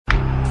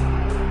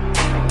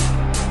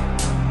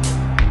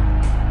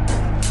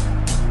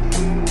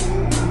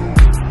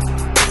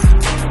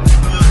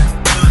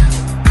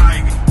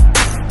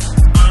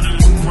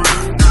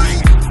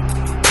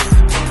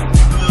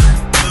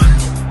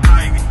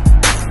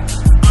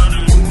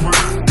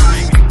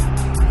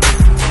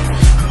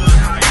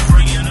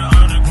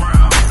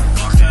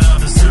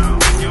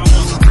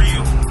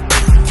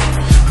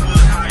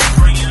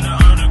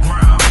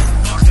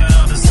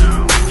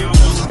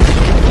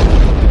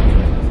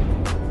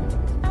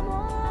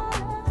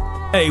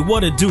Hey,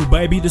 what it do,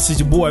 baby? This is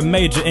your boy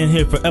Major in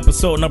here for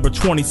episode number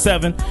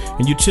 27,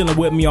 and you chilling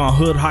with me on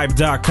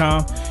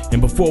hoodhype.com. And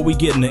before we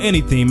get into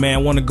anything, man,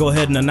 I want to go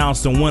ahead and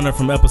announce the winner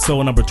from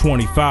episode number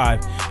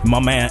 25.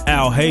 My man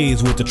Al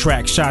Hayes with the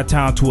track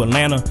Chi-Town to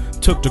Atlanta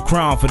took the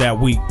crown for that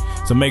week.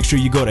 So make sure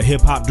you go to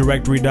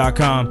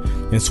hiphopdirectory.com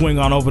and swing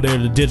on over there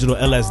to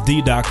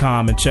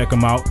digitallsd.com and check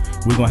him out.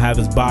 We're going to have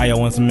his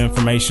bio and some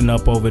information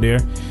up over there.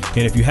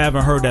 And if you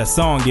haven't heard that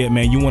song yet,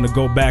 man, you want to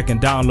go back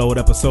and download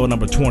episode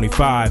number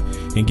 25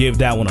 and give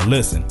that one a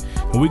listen.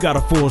 And we got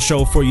a full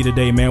show for you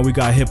today, man. We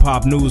got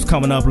hip-hop news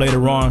coming up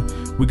later on.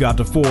 We got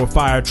the 4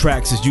 fire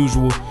tracks as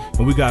usual.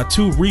 And we got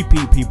 2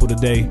 repeat people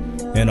today.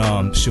 And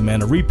shoot, man,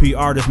 the repeat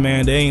artists,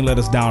 man, they ain't let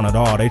us down at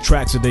all. They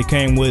tracks that they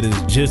came with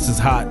is just as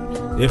hot,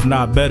 if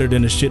not better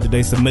than the shit that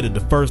they submitted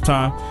the first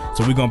time.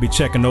 So we're gonna be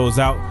checking those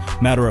out.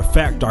 Matter of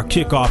fact, our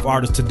kickoff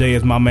artist today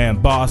is my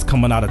man Boss,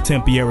 coming out of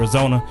Tempe,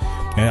 Arizona.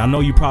 And I know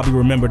you probably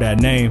remember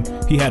that name.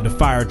 He had the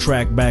fire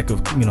track back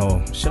of,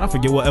 I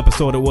forget what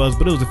episode it was,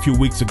 but it was a few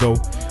weeks ago.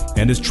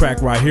 And this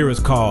track right here is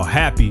called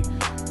Happy.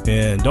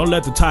 And don't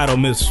let the title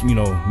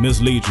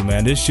mislead you,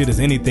 man. This shit is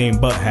anything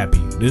but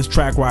happy. This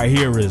track right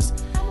here is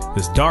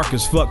dark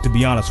as fuck, to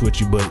be honest with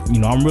you, but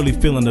I'm really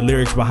feeling the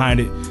lyrics behind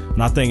it,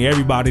 and I think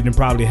everybody done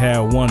probably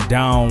had one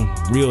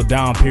real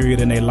down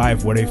period in their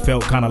life where they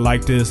felt kind of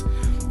like this.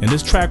 And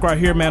this track right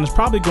here, man, is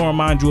probably gonna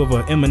remind you of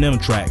an Eminem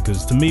track,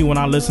 because to me, when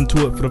I listened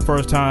to it for the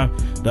first time,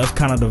 that's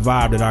kind of the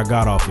vibe that I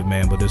got off it,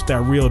 man. But it's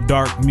that real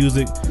dark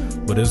music,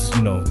 but it's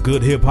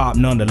good hip hop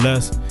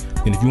nonetheless.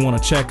 And if you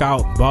want to check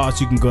out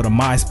Boss, you can go to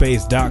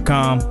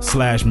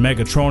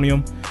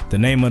myspace.com/Megatronium. The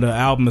name of the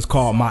album is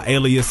called My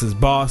Alias is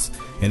Boss,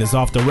 and it's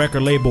off the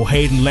record label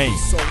Hayden Lane.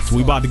 So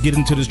we about to get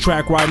into this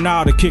track right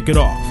now to kick it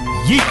off.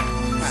 Yeah!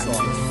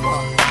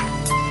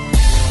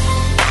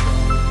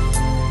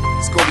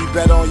 It's gonna be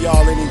better on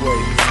y'all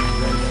anyways.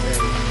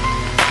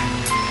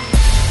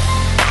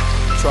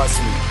 Trust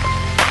me.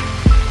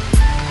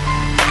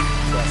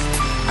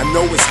 I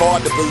know it's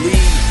hard to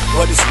believe,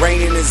 but it's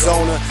raining in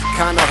Zona.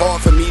 Kinda hard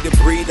for me to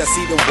breathe. I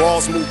see the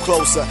walls move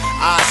closer.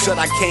 Eyes shut,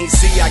 I can't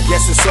see. I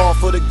guess it's all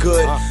for the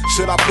good.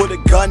 Should I put a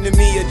gun to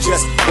me or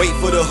just wait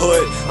for the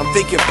hood? I'm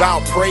thinking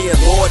about praying,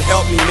 Lord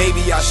help me,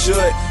 maybe I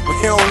should.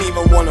 But he don't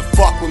even wanna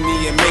fuck with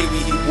me, and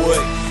maybe he would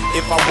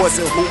if I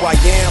wasn't who I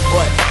am,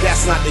 but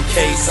that's not the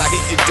case. I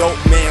hit the dope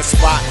man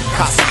spot,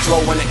 Casa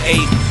Joe on the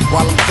 8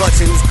 while I'm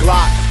clutching his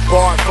Glock.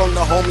 Barred from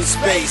the homie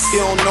space. He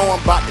don't know I'm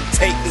about to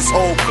take this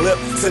whole clip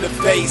to the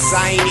face.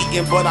 I ain't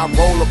eating, but I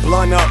roll a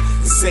blunt up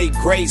and say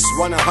grace.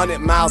 Run 100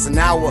 miles an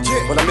hour,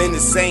 but I'm in the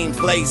same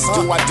place.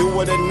 Do I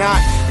do it or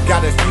not?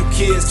 Got a few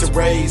kids to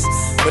raise,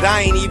 but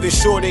I ain't even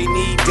sure they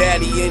need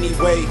daddy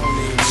anyway.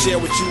 Share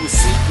with you a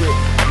secret.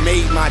 I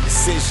made my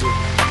decision.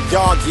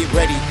 Y'all get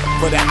ready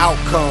for the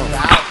outcome.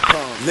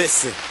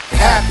 Listen,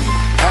 happy,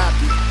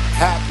 happy,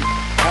 happy,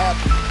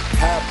 happy,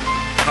 happy,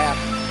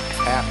 happy,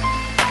 happy,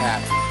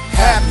 happy.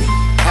 Happy,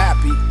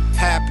 happy,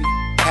 happy,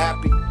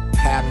 happy, happy,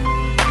 happy,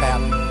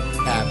 happy,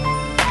 happy,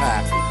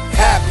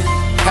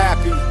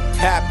 happy, happy,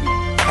 happy,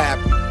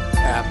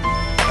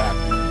 happy,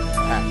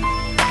 happy,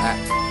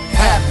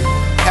 happy,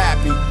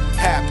 happy,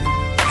 happy,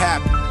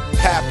 happy,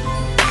 happy,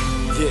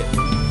 yeah.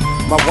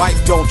 My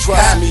wife don't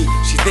trust me,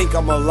 she think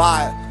I'm a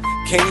liar.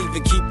 Can't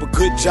even keep a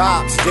good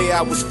job, today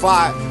I was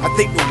fired. I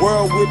think the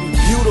world would be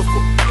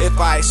beautiful if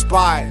I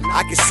aspired.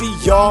 I can see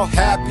y'all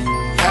happy,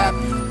 happy.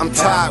 I'm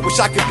tired, wish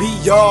I could be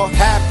y'all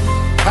happy,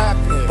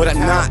 happy. But I'm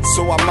not,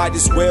 so I might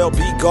as well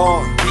be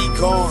gone, be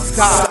gone.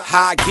 Stop.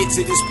 How I get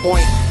to this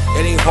point,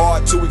 it ain't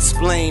hard to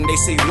explain. They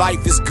say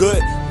life is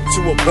good,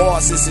 to a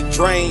boss it's a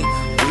drain.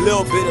 A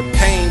little bit of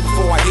pain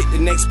before I hit the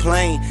next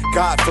plane.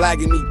 God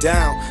flagging me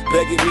down,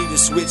 begging me to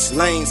switch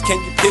lanes.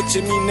 Can you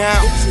picture me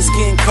now?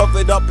 Skin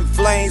covered up in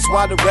flames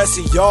while the rest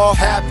of y'all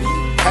happy,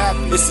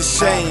 happy. It's a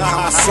shame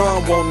how my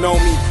son won't know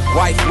me.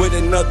 Wife with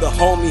another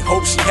homie,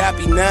 hope she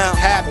happy now.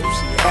 Happy,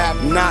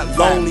 not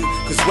lonely,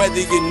 cause whether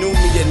you knew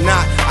me or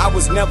not, I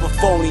was never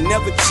phony,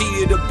 never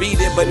cheated or beat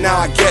it, but now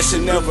I guess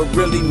you never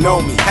really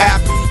know me.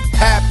 Happy,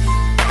 happy,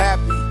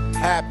 happy,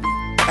 happy,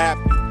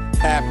 happy, happy,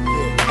 happy,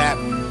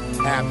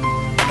 happy,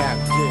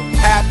 happy, happy,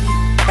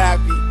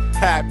 happy, happy,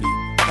 happy,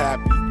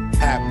 happy,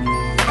 happy,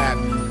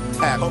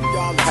 happy. Hope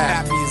y'all as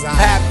happy as I am.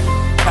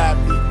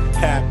 Happy,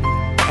 happy,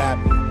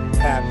 happy,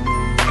 happy,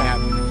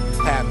 happy,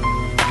 happy,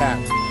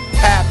 happy,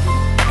 happy,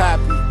 happy,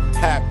 happy,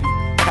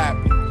 happy,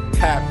 happy,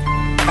 happy,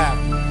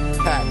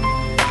 happy,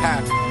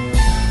 happy.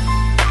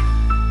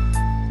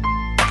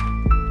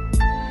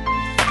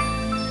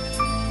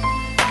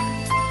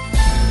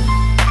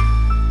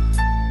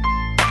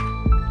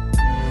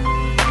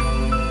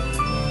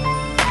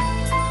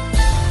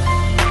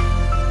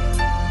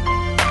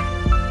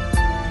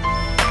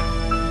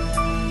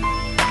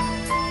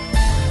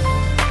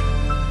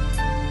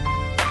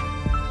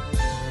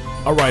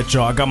 All right,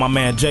 y'all, I got my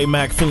man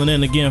J-Mac filling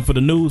in again for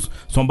the news,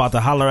 so I'm about to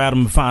holler at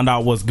him and find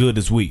out what's good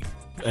this week.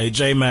 Hey,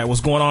 J-Mac,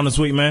 what's going on this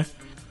week, man?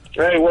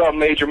 Hey, what up,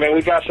 Major, man?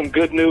 We got some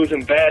good news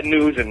and bad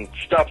news and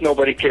stuff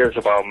nobody cares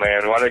about,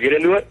 man. Want to get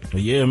into it?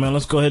 Yeah, man,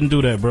 let's go ahead and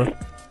do that, bro.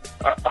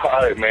 All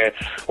right, man.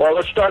 Well,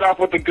 let's start off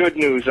with the good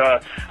news.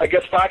 I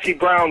guess Foxy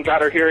Brown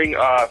got her hearing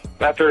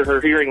after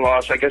her hearing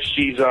loss. I guess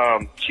she's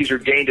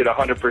regained it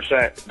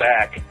 100%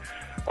 back.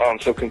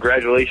 So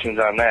congratulations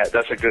on that.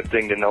 That's a good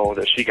thing to know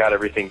that she got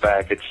everything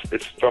back.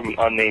 It's from an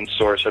unnamed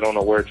source. I don't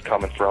know where it's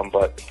coming from,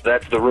 but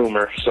that's the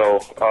rumor. So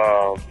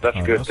that's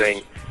a good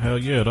thing. Hell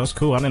yeah, that's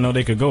cool. I didn't know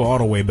they could go all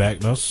the way back.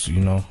 That's she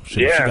got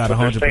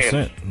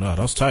 100%. No,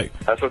 that's tight.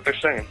 That's what they're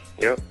saying.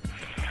 Yep.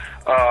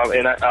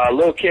 And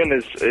Lil' Kim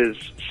is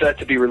set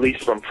to be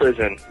released from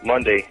prison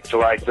Monday,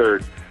 July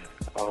 3rd.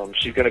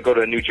 She's going to go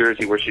to New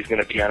Jersey where she's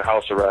going to be on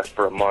house arrest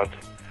for a month.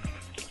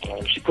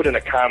 She put in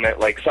a comment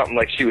something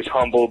like she was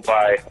humbled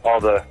by all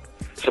the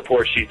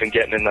support she's been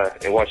getting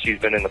in what she's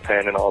been in the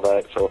pen and all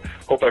that. So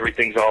hope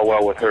everything's all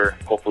well with her.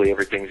 Hopefully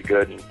everything's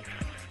good and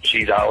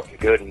she's out and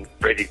good and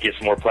ready to get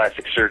some more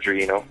plastic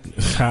surgery, I know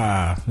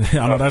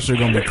that shit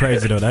gonna be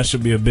crazy though. That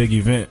should be a big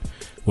event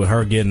with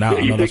her getting out.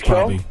 Yeah, you think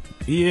so?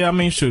 Yeah, I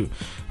mean, shoot.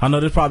 I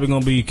know there's probably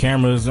gonna be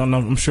cameras.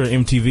 I'm sure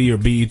MTV or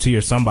BET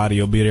or somebody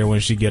will be there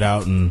when she get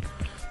out and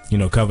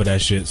cover that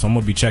shit. So I'm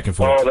gonna be checking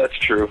for it. Oh, that's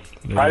true.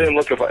 Yeah. I didn't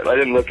look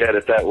at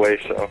it that way.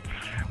 So,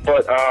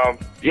 but on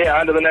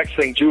to the next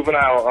thing.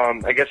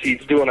 Juvenile. I guess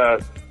he's doing a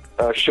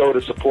show to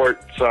support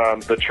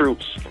the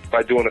troops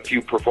by doing a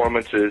few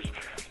performances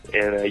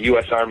in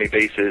U.S. Army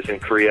bases in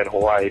Korea and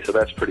Hawaii. So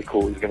that's pretty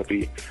cool. He's gonna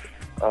be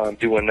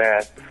doing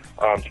that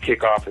to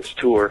kick off his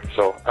tour.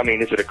 So, I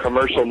mean, is it a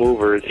commercial move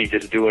or is he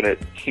just doing it?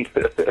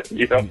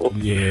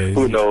 Yeah.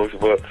 Who knows?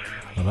 But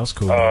that's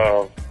cool.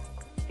 On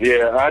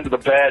to the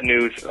bad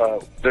news.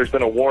 There's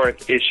been a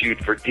warrant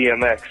issued for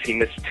DMX. He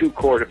missed 2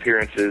 court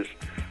appearances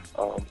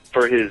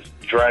for his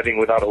driving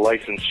without a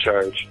license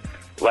charge.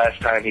 Last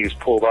time he was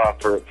pulled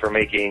off for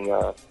making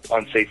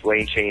unsafe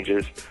lane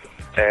changes.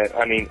 And,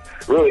 I mean,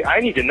 really, I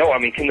need to know. I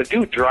mean, can the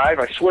dude drive?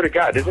 I swear to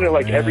God, isn't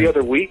it every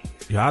other week?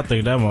 Yeah, I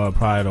think that was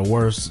probably the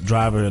worst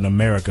driver in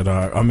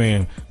America. I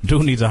mean,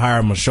 dude needs to hire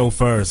him a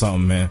chauffeur or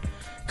something, man.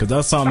 Because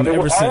that's something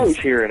we're since. Always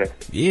hearing it.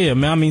 Yeah,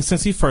 man. I mean,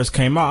 since he first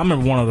came out, I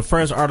remember one of the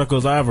first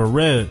articles I ever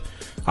read.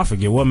 I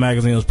forget what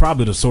magazine. It was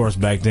probably The Source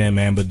back then,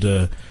 man. But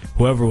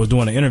whoever was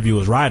doing the interview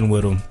was riding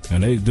with him,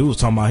 and they dude was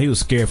talking about he was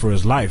scared for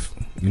his life.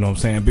 You know what I'm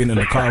saying? Being in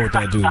the car with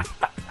that dude.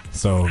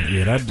 So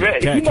yeah, that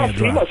cat can't drive.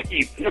 He must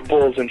keep pit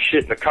bulls and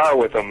shit in the car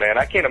with him, man.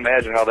 I can't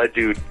imagine how that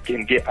dude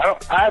can get.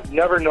 I've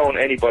never known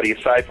anybody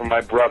aside from my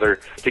brother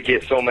to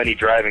get so many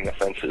driving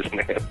offenses,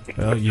 man.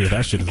 Oh yeah,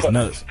 that shit is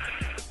nuts.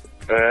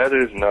 That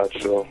is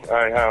nuts. So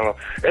I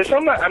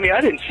don't know. And I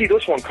didn't see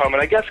this one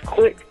coming. I guess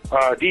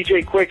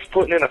DJ Quick's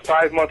putting in a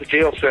 5-month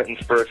jail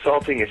sentence for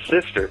assaulting his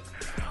sister.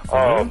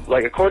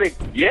 According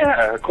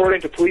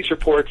to police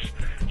reports,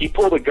 he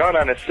pulled a gun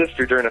on his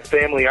sister during a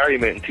family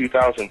argument in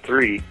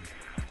 2003,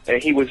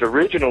 and he was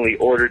originally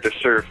ordered to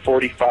serve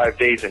 45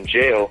 days in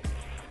jail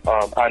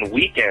on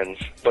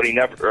weekends, but he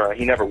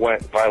never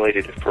went,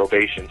 violated his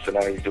probation, so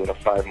now he's doing a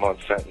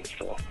 5-month sentence.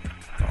 So.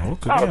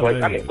 Okay, I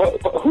was but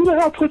who the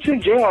hell puts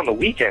in jail on the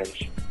weekends?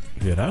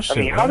 Yeah, that shit.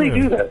 I mean, how they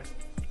do that?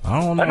 I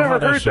don't know how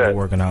that shit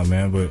working out,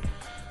 man. But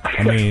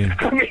I mean,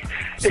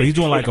 so he's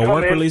doing like a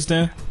work release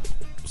then.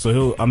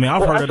 So I've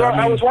heard of that.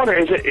 I was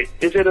wondering,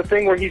 is it a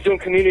thing where he's doing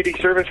community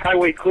service,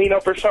 highway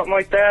cleanup, or something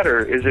like that, or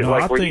is it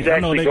where he's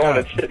actually going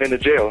and sitting in the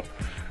jail?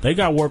 They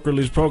got work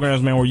release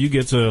programs, man, where you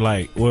get to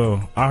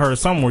I heard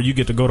some where you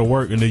get to go to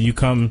work and then you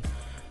come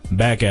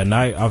back at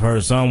night. I've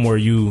heard some where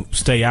you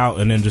stay out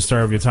and then just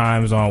serve your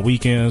times on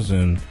weekends,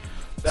 and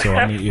so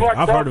I mean,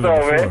 I've heard of it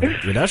before. Man.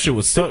 Yeah, that shit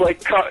was suck.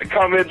 It's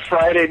come in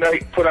Friday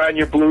night, put on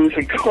your blues,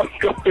 and go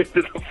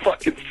into the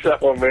fucking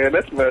cell, man.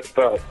 That's messed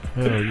up.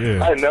 Hell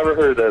yeah. I never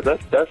heard that.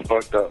 That's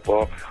fucked up.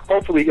 Well,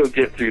 hopefully he'll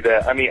get through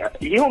that. I mean,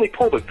 he only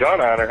pulled a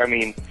gun on her. I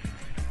mean,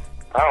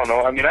 I don't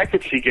know. I mean, I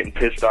could see getting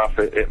pissed off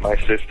at my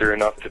sister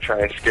enough to try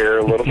and scare her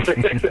a little bit.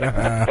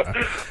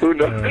 Who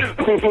knows?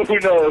 Who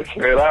knows,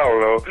 man? I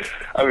don't know.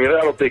 I mean,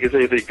 I don't think it's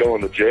anything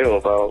going to jail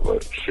about,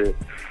 but shit.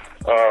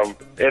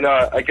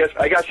 I guess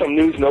I got some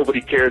news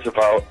nobody cares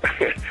about.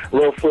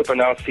 Lil Flip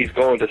announced he's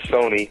going to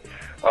Sony.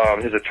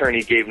 His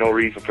attorney gave no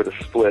reason for the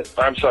split.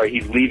 I'm sorry,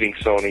 he's leaving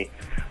Sony.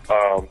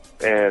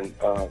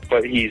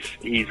 But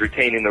he's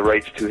retaining the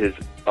rights to his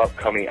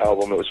upcoming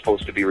album that was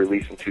supposed to be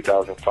released in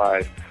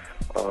 2005.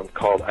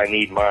 Called I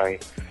Need Mine,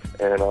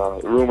 and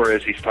rumor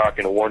is he's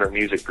talking to Warner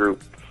Music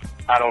Group.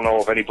 I don't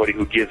know of anybody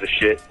who gives a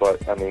shit,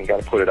 but I mean,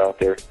 gotta put it out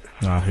there.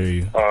 I hear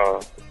you.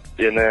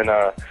 And then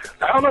I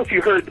don't know if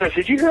you heard this.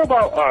 Did you hear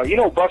about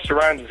Busta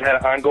Rhymes has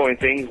had ongoing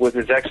things with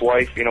his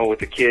ex-wife, with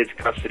the kids,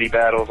 custody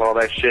battles, all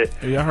that shit?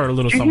 Yeah, I heard a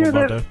little something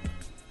about that.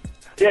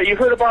 Yeah, you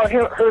heard about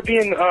her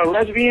being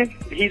lesbian?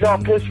 He's all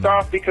pissed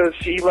off because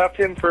she left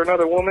him for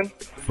another woman.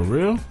 For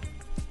real?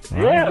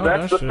 Yeah,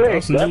 that's the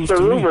thing. That's the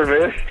rumor,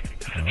 man.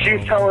 She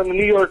was telling the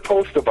New York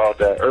Post about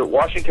that, or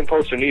Washington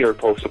Post or New York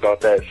Post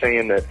about that,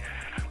 saying that,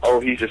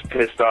 he's just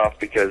pissed off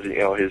because,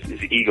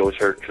 his ego's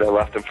hurt because I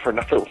left him for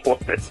another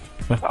woman.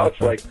 I was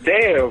like,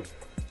 damn.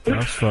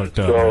 That's fucked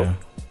up, man.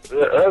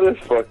 That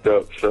is fucked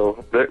up.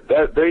 So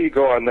there you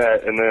go on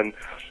that. And then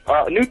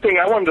a new thing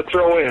I wanted to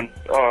throw in.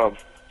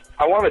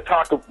 I want to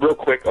talk real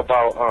quick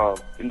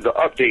about the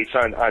updates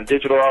on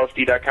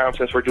DigitalLSD.com,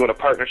 since we're doing a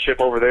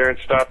partnership over there and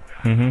stuff.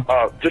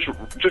 Just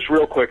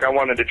real quick, I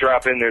wanted to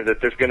drop in there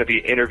that there's going to be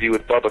an interview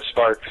with Bubba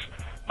Sparks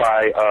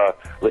by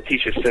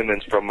Letitia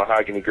Simmons from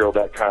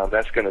MahoganyGirl.com.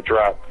 That's going to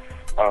drop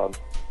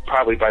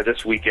probably by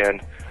this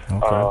weekend,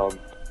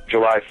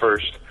 July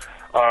 1st.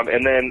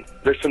 And then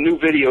there's some new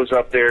videos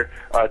up there.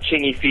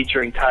 Chingy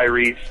featuring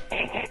Tyrese,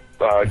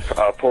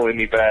 Pulling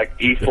Me Back.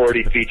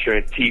 E40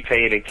 featuring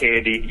T-Pain and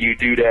Candy, You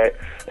Do That.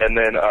 And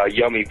then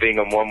Yummy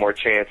Bingham, One More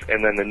Chance.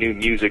 And then the new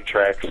music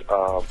tracks.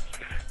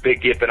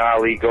 Big Gip and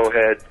Ali, Go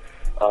Ahead.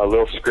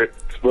 Lil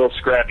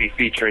Scrappy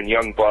featuring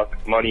Young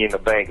Buck, Money in the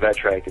Bank. That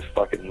track is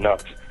fucking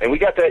nuts. And we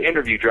got that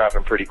interview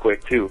dropping pretty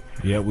quick, too.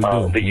 Yeah, we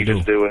do. That you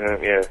just did with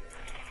him, yeah.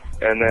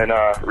 And then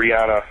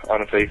Rihanna,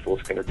 Unfaithful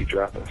is going to be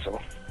dropping, so...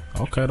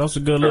 Okay, that's a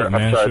good look,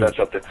 man. I'm sorry, that's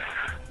up there.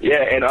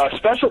 Yeah, and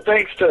special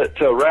thanks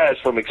to Raz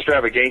from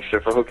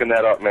Extravaganza for hooking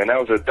that up, man.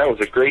 That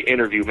was a great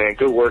interview, man.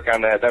 Good work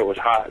on that. That was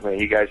hot, man.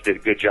 You guys did a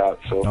good job.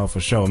 So. Oh,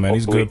 for sure, man.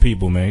 He's good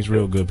people, man. He's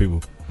real good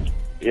people.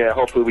 Yeah,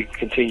 hopefully we can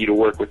continue to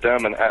work with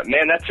them. And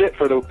man, that's it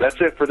for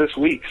this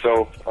week.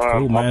 So,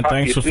 cool, man.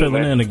 Thanks for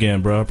filling in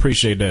again, bro.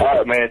 Appreciate that. All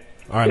right, man.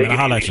 All right, man. I'll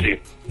holler at you.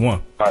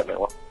 One. All right, man.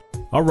 One.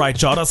 All right,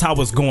 y'all, that's how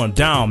it's going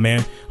down,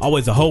 man.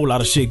 Always a whole lot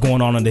of shit going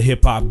on in the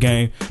hip-hop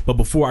game. But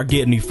before I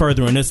get any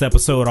further in this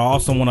episode, I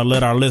also want to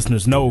let our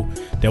listeners know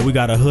that we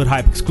got a Hood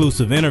Hype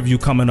exclusive interview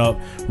coming up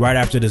right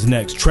after this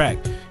next track.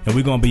 And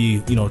we're going to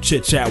be,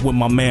 chit-chat with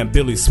my man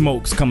Billy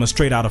Smokes, coming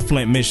straight out of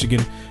Flint,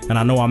 Michigan. And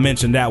I know I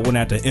mentioned that one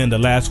at the end of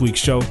last week's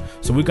show.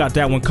 So we got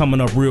that one coming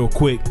up real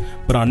quick.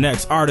 But our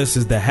next artist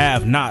is the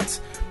Have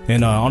Nots.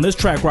 And on this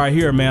track right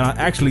here, man, I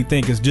actually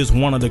think it's just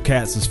one of the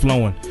cats that's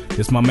flowing.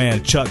 It's my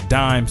man Chuck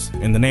Dimes,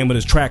 and the name of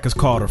this track is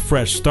called A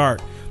Fresh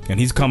Start, and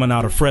he's coming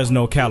out of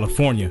Fresno,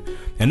 California.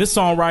 And this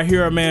song right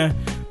here, man,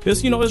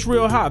 it's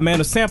real hot, man.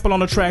 The sample on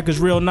the track is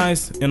real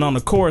nice, and on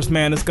the chorus,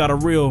 man, it's got a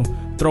real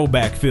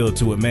throwback feel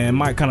to it, man. It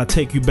might kind of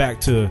take you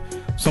back to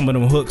some of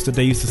them hooks that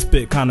they used to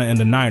spit kind of in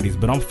the 90s,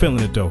 but I'm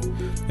feeling it though.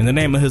 And the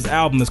name of his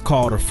album is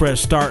called A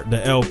Fresh Start,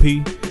 the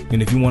LP.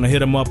 And if you want to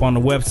hit him up on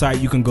the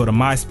website, you can go to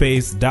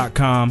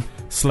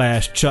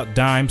myspace.com/Chuck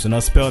Dimes, and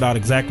that's spelled out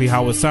exactly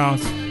how it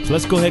sounds. So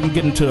let's go ahead and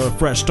get into A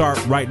Fresh Start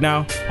right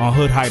now on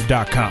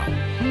hoodhype.com.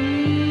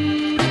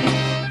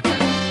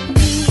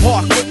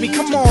 Walk with me,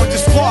 come on,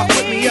 just walk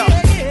with me up.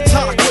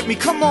 Talk with me,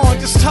 come on,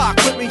 just talk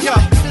with me up.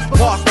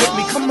 Walk with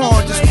me, come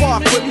on, just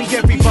walk with me,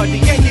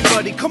 everybody,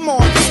 anybody, come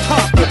on, just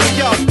talk with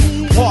me up.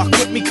 Walk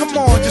with me, come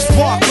on, just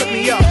walk with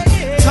me up.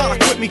 Talk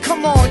with me,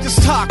 come on,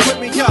 just talk with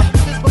me up.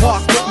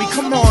 Walk with me,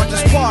 come on,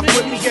 just walk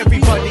with me,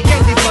 everybody,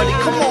 anybody,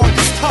 come on,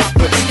 just talk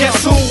with me.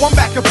 Guess who? I'm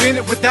back up in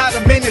it without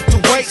a minute to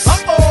waste.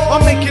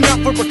 I'm making up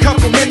for a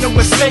couple mental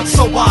mistakes,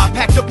 so I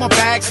packed up my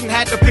bags and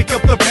had to pick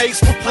up the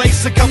pace.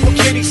 Replace a couple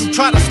kiddies who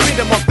try to spit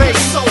in my face.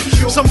 So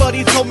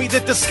somebody told me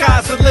that the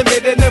sky's the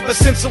limit, and ever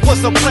since it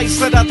was a place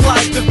that I'd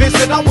like to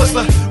visit, I was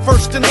the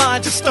first in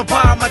line just to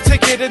buy my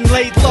ticket and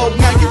laid low.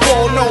 Now you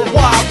all know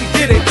why we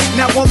did it.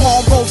 Now I'm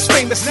almost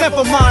famous,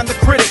 never mind the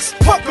critics.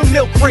 Welcome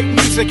Milk Crate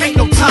Music, ain't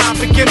no time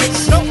for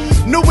gimmicks.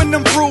 New and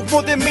improved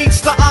more than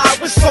meets the eye.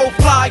 We're so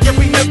fly, and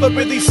we never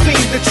really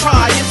seem to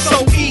try. It's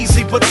so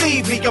easy,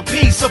 believe me, a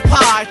piece of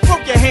pie. Throw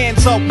your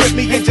hands up with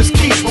me and just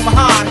keep them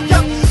high.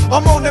 Yep,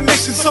 I'm on a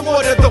mission,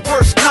 somewhat of the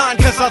worst kind,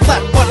 cause I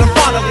left, but I'm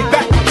finally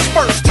back for the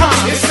first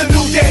time. It's a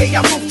new day,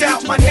 I moved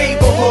out my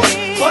neighborhood,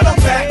 but I'm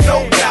back,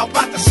 no doubt,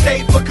 about to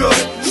stay for good.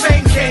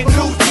 Same gang,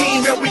 new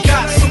team, and we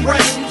got some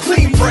rest.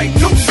 Clean break,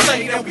 new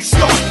slate, and we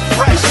start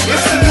fresh.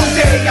 It's a new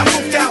day, I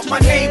moved out my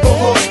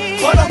neighborhood,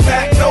 but I'm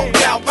back, no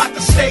doubt, about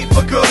to stay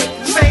for good.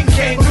 Same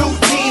gang, new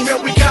team,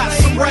 and we got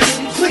some rest.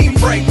 Clean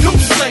break, new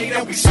slate,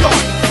 and we start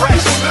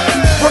fresh.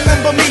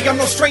 Remember me, I'm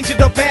no stranger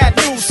to bad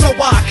news, so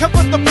I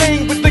covered the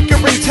pain with liquor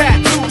and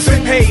tattoos,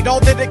 and paid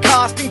all that it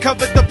cost and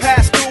covered the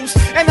past dues,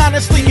 and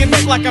honestly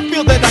admit like I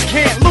feel that I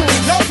can't lose.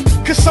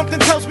 Cause something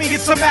tells me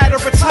it's a matter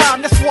of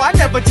time. That's why I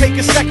never take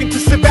a second to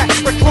sit back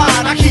and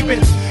recline. I keep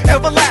it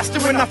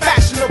everlasting when I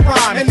fashion a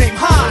rhyme and name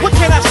high. What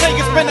can I say?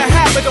 It's been a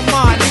habit of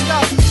mine.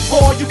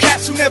 For all you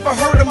cats who never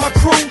heard of my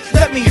crew,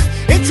 let me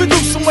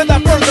introduce them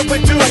without further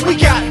ado. We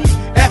got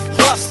F+,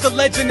 the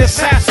legend of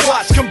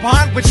Sasquatch,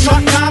 combined with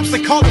Chuck Dimes,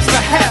 they call us the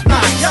Have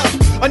Nots.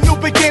 A new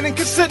beginning,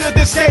 consider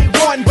this day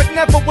one, but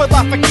never will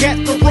I forget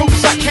the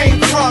roots I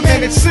came from.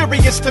 And it's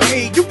serious to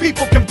me, you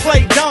people can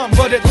play dumb,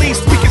 but at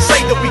least we can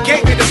say that we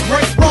gave it a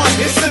great run.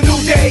 It's a new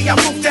day, I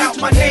moved out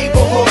my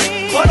neighborhood,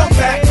 but I'm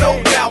back,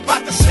 no doubt,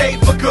 about to stay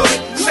for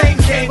good. Same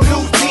game,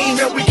 new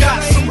team, and we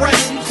got some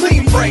rest.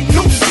 Clean break,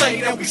 new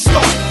slate, and we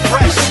start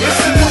fresh.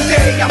 It's a new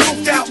day, I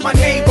moved out my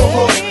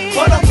neighborhood,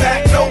 but I'm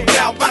back, no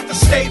doubt, about to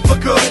stay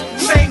for good.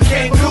 Same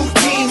game, new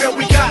team, and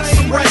we got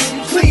some rest.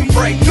 Clean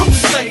break, new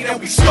slate, and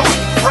we start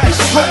fresh.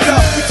 Hold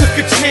up, we took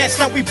a chance,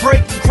 now we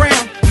breaking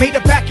ground. Made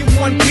it back in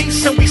one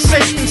piece and we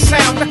safe and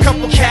sound. A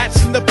couple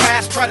cats in the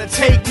past try to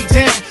take me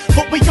down,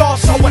 but we all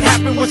saw what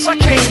happened once I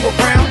came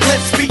around.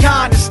 Let's be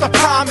honest, I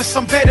promise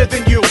I'm better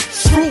than you.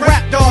 Screw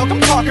rap, dog,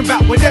 I'm talking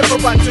about whatever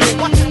I do.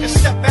 I took a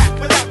step back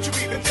without you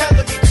even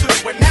telling me to.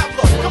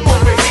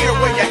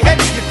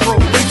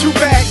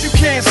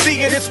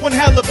 one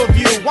hell of a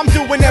view. I'm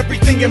doing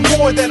everything and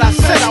more that I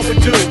said I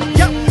would do.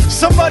 Yep.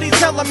 Somebody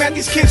tell them, man,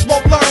 these kids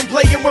won't learn.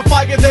 Playing with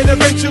fire, then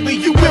eventually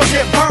you will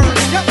get burned.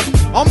 Yep.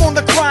 I'm on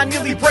the grind,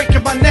 nearly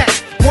breaking my neck.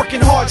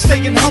 Working hard,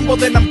 staying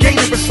humble, and I'm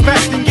gaining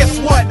respect. And guess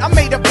what? I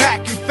made it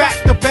back. In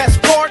fact, the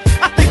best part,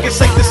 I think it's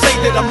safe to say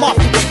that I'm off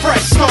to a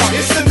fresh start.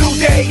 It's a new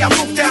day, I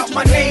moved out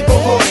my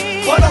neighborhood,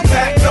 but I'm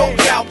back, no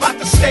doubt, about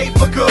to stay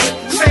for good.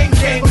 Same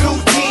game, new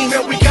team,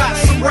 and we got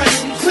some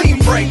rest. Clean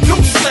break,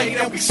 new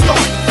slate, and we start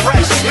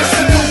fresh. It's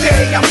a new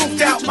day, I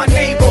moved out my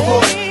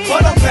neighborhood,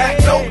 but I'm back,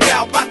 no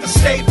doubt, about to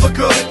stay for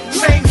good.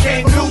 Same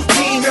game, new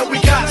team, and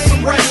we got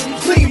some rest.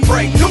 Clean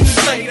break, new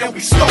slate, and we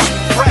start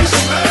fresh.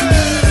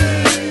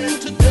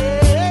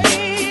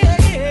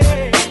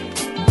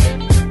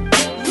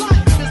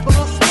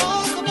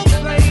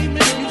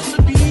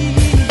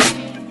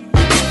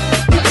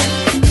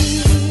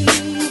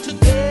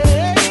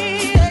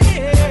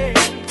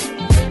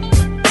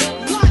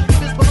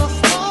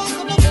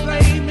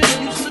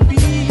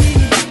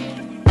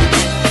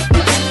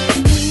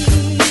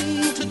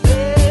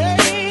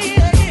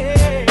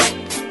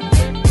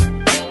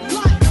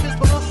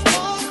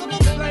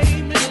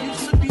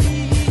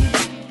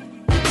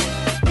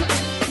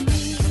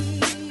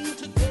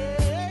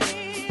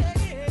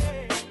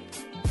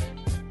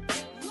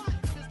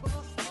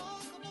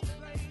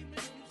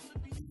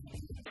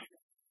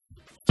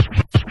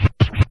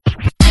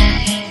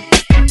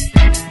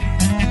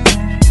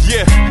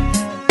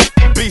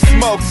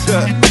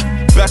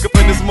 Back up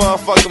in this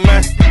motherfucker,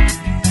 man.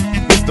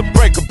 Mr.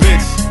 Breaker,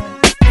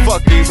 bitch.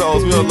 Fuck these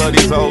hoes, we don't love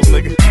these hoes,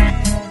 nigga.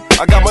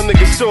 I got my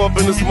niggas show up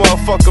in this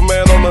motherfucker,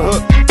 man, on the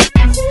hook.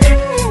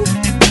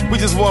 We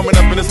just warming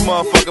up in this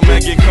motherfucker,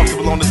 man, get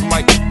comfortable on this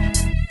mic.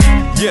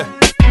 Yeah,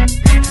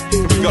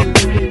 here we go.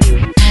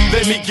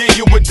 Let me give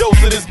you a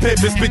dose of this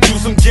pimp and spit you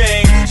some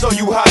game. Show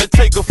you how to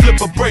take a flip,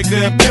 a breaker,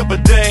 and pimp a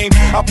dame.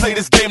 I play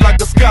this game like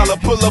a scholar,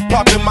 pull up,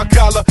 pop in my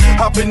collar.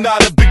 Hopping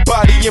out a big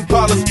body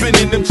Impala,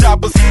 spinning them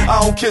choppers.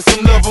 I don't kiss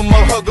them, love them,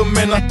 I hug them,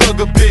 and I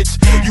thug a bitch.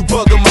 You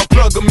bug them, I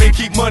plug them, and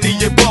keep money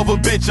above a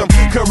bitch. I'm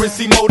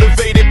currency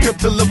motivated, pimp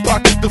till the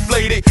pockets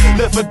deflated.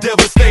 Left for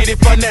devastated,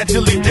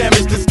 financially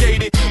damaged,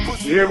 discarded.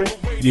 You hear me?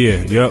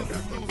 Yeah, yep.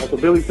 That's a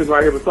Billy sitting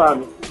right here beside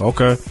me.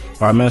 Okay.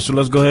 All right, man. So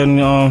let's go ahead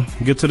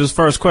and get to this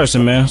first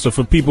question, man. So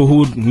for people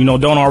who,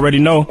 don't already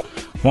know,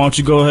 why don't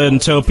you go ahead and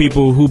tell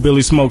people who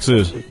Billy Smokes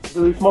is?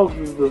 Billy Smokes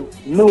is the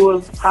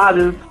newest,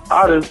 hottest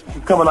artist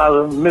coming out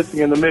of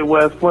Michigan, the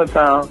Midwest, Flint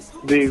Town,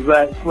 to be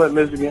exact, Flint,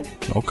 Michigan.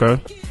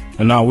 Okay.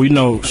 And now we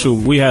know,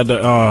 we had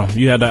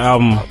you had the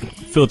album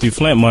Filthy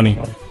Flint Money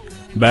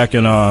back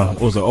in, what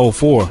was it,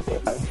 04.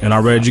 And I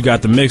read you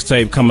got the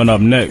mixtape coming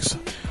up next.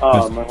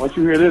 Man, once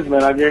you hear this,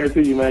 man, I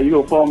guarantee you, man, you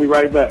gonna phone me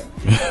right back.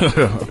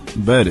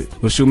 Bet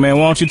it. Well, shoot, man,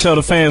 why don't you tell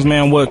the fans,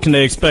 man, what can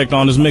they expect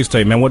on this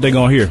mixtape, man? What they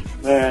gonna hear?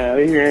 Man,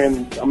 they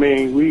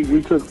hearing,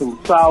 we took some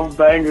South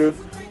bangers,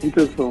 we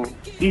took some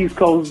East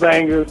Coast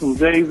bangers, some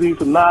Jay-Z,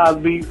 some Nas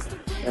beats,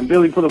 and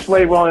Billy put a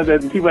flavor on it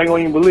that people ain't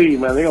gonna even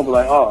believe, man. They gonna be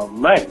like, oh,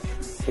 man.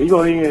 You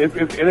gonna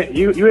even,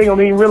 you ain't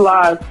gonna even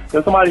realize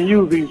that somebody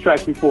used these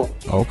tracks before.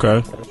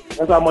 Okay.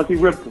 That's how much he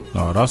ripped them.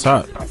 Oh, that's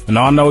hot. And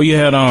I know you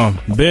had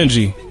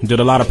Benji did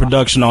a lot of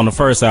production on the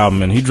first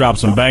album, and he dropped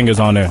some bangers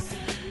on there.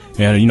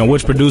 And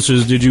which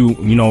producers did you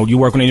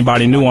work with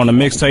anybody new on the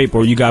mixtape,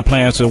 or you got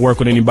plans to work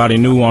with anybody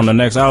new on the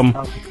next album?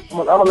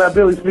 I'm gonna let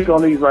Billy speak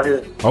on these right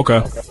here. Okay.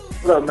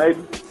 What's up,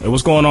 Nathan? Hey,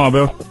 what's going on,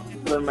 Bill?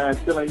 Man,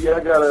 chilling. Yeah,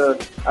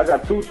 I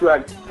got two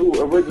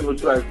original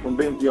tracks from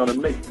Benji on the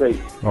mixtape.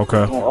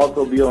 Okay. It's gonna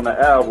also be on the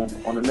album,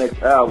 on the next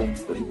album.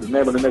 The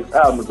name of the next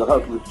album is The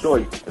Hustler's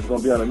Choice. It's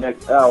gonna be on the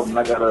next album.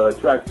 I got a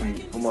track from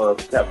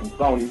Captain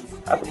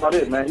Sony. That's about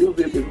it, man.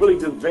 It's really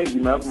just Benji,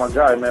 man. That's my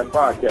guy, man.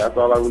 Podcast. That's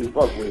all I really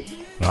fuck with.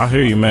 I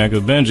hear you, man.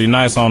 Cause Benji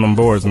nice on them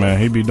boards, man.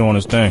 He be doing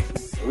his thing.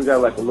 We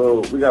got a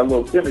little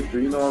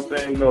chemistry, you know what I'm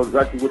saying? You know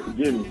exactly what to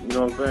give me, you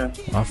know what I'm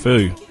saying? I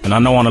feel you. And I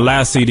know on the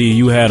last CD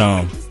you had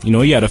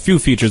you had a few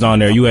features on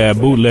there. You had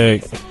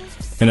Bootleg,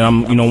 and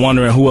I'm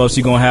wondering who else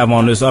you gonna have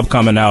on this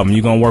upcoming album.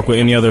 You gonna work with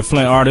any other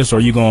Flint artists,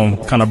 or you gonna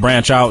kind of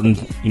branch out and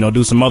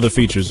do some other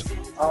features?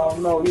 I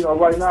don't know.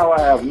 Right now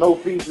I have no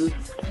features,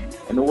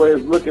 and the way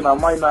it's looking, I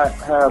might not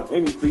have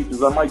any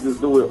features. I might just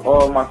do it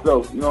all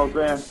myself. You know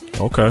what I'm saying?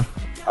 Okay.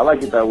 I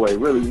like it that way,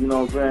 really, you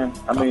know what I'm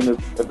saying? I mean,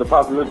 if the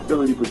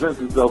possibility presents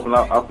itself and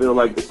I feel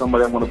like it's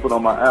somebody I want to put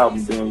on my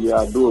album, then yeah,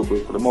 I'll do it.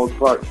 But for the most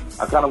part,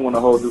 I kind of want to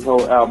hold this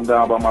whole album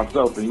down by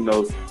myself. And,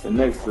 the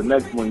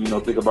next one,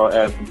 think about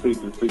adding some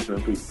features,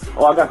 featuring people.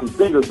 Oh, I got some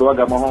singers, though. I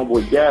got my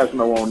homeboy Gas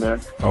on there.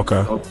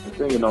 Okay.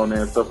 Singing on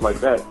there and stuff like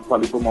that.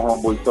 Probably put my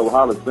homeboy So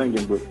Holla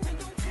singing, but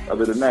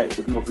other than that,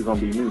 it's mostly going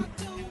to be me.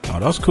 Oh,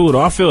 that's cool,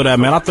 though. I feel that,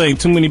 man. I think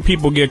too many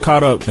people get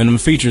caught up in them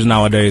features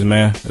nowadays,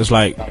 man. It's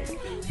like,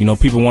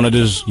 people want to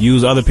just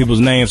use other people's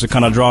names to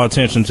kind of draw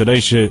attention to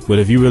their shit. But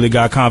if you really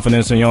got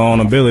confidence in your own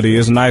ability,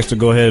 it's nice to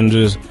go ahead and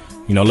just,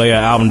 lay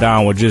an album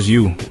down with just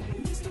you.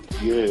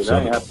 Yeah,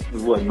 that ain't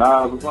happened, what,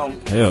 Nas or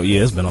something? Hell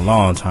yeah, it's been a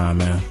long time,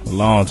 man. A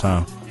long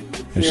time.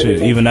 And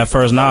shit, even that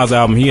first Nas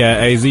album, he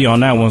had AZ on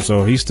that one,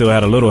 so he still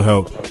had a little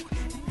help.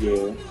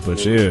 Yeah.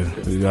 But yeah,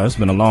 it's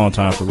been a long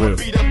time for real.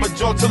 Beat up a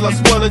joint till I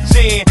swell a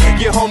chin.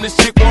 Get home, this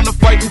chick wanna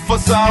fight and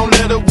fuss, I don't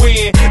let her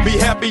win. Be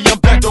happy I'm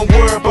back, don't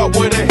worry about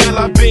where the hell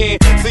I been.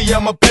 See,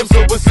 I'm a pimp,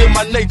 so it's in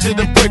my nature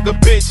to break a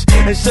bitch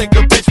and shake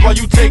a bitch while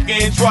you take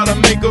it and try to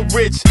make her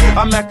rich.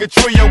 I'm at a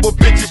trio with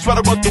bitches, try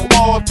to run through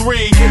all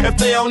three. If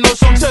they don't know,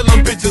 so tell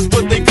them bitches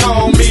what they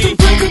call me.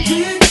 Break a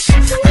bitch.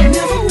 I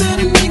never met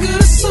a nigga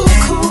that's so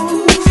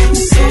cold,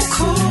 so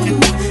cold,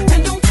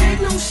 and don't take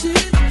no shit.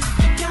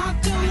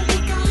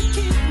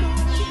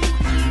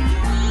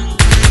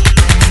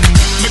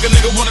 Make a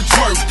nigga wanna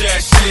twerk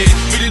that shit.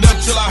 Beat it up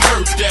till I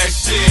hurt that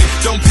shit.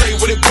 Don't play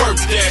with it, work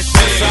that shit.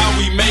 That's how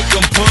we make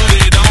them put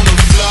it on the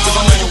floor. Cause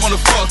I know you wanna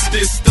fuck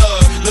this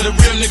stuff. Let a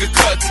real nigga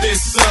cut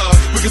this up.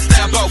 We can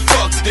snap out,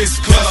 fuck this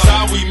club. That's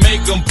how we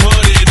make them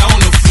put it on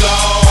the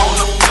floor. On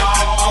the floor,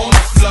 on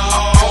the floor,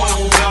 on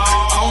the floor,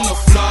 on the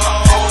floor,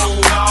 on the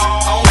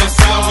floor. That's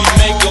how we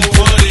make them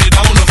put it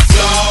on the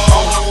floor.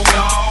 On the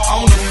floor,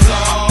 on the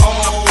floor, on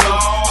the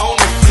floor, on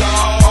the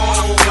floor, on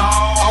the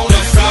floor.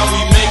 That's how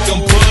we make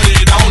them put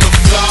it on the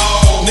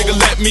floor. Nigga,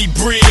 let me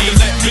breathe.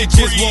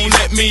 Bitches won't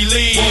let me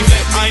leave.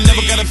 I ain't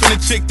never got a finna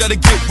chick that'll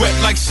get wet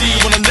like she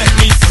wanna let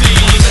me see.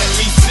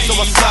 So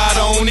I slide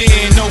on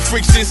in, no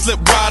friction, slip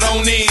right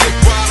on in.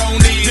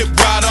 Dip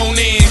right on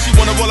in. She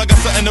wanna roll, I got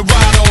something to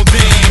ride on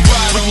then.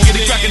 We can get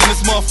it crackin' in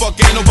this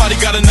motherfucker, ain't nobody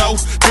gotta know.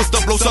 Twist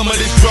up, blow some of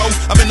this dro.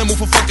 I'm in the mood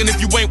for fucking, if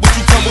you ain't what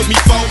you come with me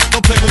for.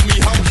 Don't play with me,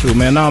 ho. True,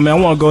 man. Nah, man,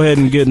 I wanna go ahead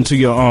and get into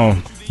your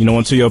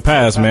into your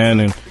past, man,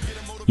 and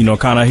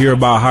kind of hear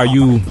about how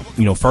you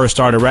first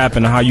started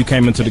rapping and how you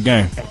came into the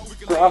game.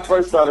 So I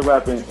first started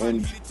rapping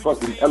in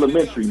fucking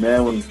elementary,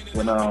 man,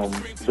 when I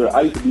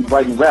used to be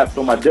writing raps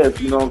on my desk,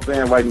 you know what I'm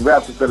saying, writing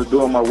raps instead of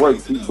doing my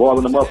work, keep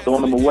balling them up,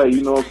 throwing them away,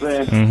 you know what I'm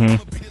saying? Mm-hmm.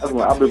 That's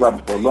when I've been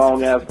rapping for a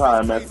long ass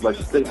time, man, since like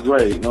the 6th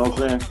grade, you know what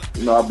I'm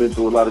saying? I've been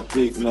through a lot of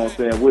shit, you know what I'm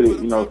saying, with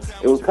it,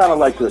 it was kind of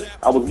like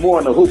I was more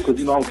in the hoop, because,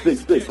 I'm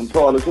 6'6", I'm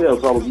tall as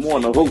hell, so I was more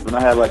in the hoop, and I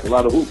had like a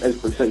lot of hoop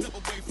expectations,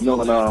 and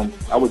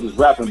I was just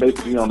rapping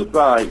basically on the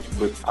side,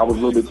 but I was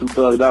a little bit too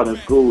thugged out in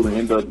school and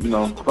ended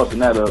up, fucking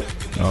that up.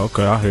 Oh,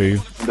 okay, I hear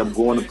you. Ended up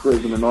going to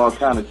prison and all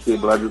kind of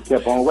shit, but I just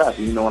kept on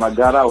rapping. When I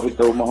got out, hooked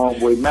over my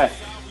homeboy Mac,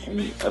 and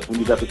that's when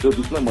you got the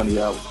Filthy Slim on the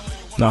album.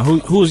 Now,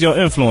 who's your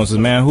influences,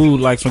 man? Who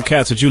like some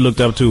cats that you looked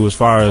up to as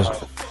far as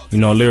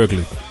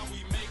lyrically?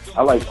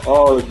 I like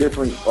all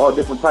different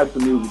types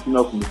of music. From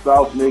the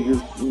South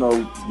niggas,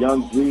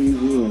 Young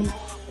Jeezy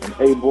and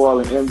A-Ball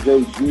and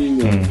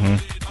MJG, and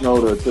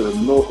to the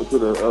north, to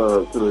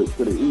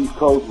the East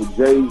Coast with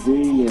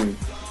Jay-Z and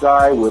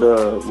Shy with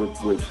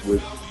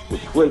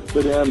Twist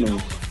for them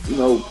and.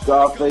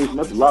 Scarface,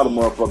 that's a lot of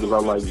motherfuckers I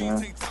like,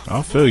 man.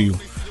 I feel you.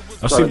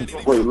 I see.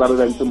 Put a lot of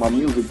that into my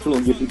music, too,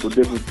 and give people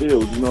different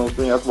feels, you know what I'm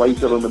saying? That's why you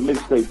said on the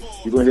mixtape,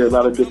 you're going to hear a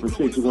lot of different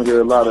shit. You're going to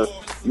hear a lot of,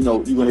 you're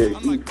going to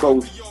hear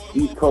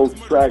East Coast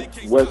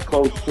tracks, West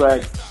Coast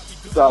tracks,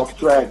 South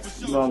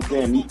tracks, you know what I'm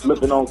saying? Me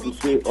flipping on some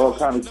shit, all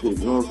kind of shit,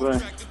 you know what I'm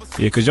saying?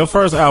 Yeah, because your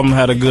first album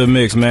had a good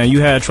mix, man. You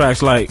had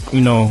tracks like,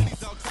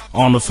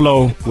 On the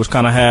Flow, which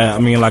kind of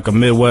had, like a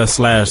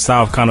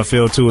Midwest/South kind of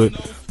feel to it.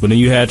 But then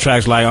you had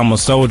tracks like I'm a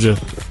Soldier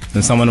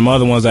and some of them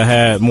other ones that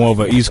had more of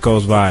an East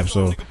Coast vibe.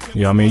 So,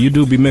 yeah, you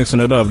do be mixing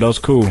it up. That's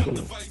cool.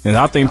 And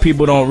I think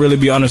people don't really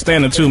be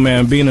understanding, too,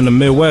 man. Being in the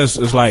Midwest,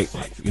 it's like,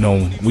 we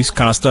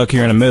kind of stuck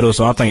here in the middle.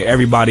 So I think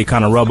everybody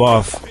kind of rub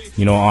off,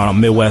 on a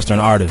Midwestern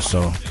artist.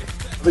 So I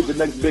think the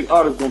next big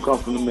artist going to come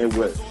from the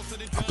Midwest.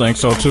 I think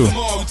so, too.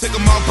 We take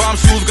them out, bomb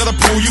shoes, gotta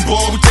pull you,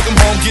 boy. We take them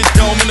home, get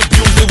dome, and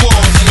abuse their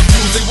walls.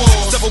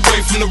 Step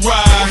away from the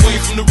ride,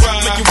 make your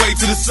way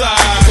to the side,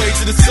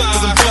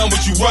 cause I'm done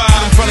with you ride.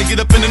 I'm trying to get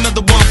up in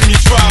another one from your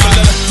tribe.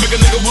 Make a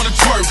nigga wanna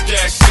twerk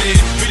that shit,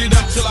 beat it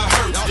up till I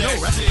hurt that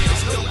shit.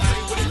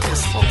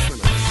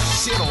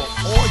 Shit on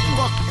all you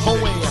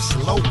hoe-ass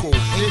local.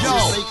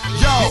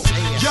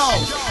 Yo,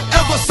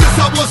 ever since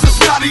I was a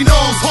snotty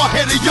nose,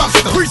 hard-headed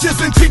youngster, preachers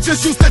and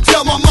teachers used to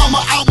tell my mama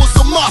I was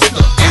a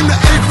monster. In the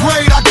 8th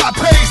grade, I got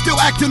paid, still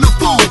acting a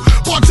fool.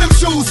 Bought gym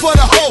shoes for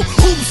the whole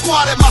hoop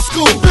squad at my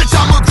school. Bitch,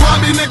 I'm a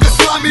grimy nigga,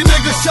 slimy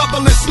nigga,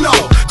 shoveling snow.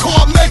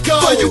 Car maker,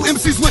 for you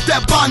MCs with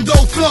that Bondo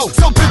flow.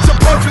 So picture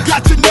perfect,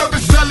 got you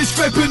nervous, belly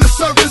scraping the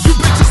surface. You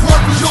bitches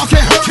worthless, y'all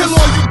can't hurt. Kill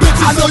all you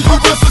bitches, I know you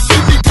rather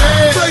see me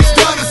dead. Face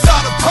down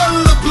inside a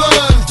puddle of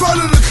blood, front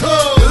of the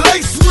club,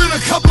 lace with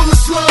a couple of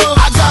slugs.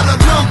 I got a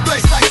numb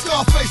face like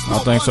Scarface. I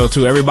think so,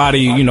 too.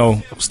 Everybody,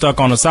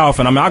 stuck on the South.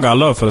 And, I got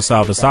love for the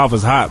South. The South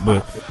is hot,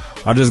 but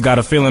I just got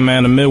a feeling,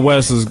 man, the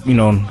Midwest is,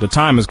 the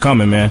time is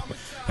coming, man.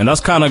 And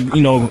that's kind of,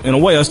 in a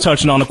way, that's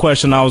touching on the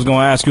question I was going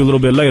to ask you a little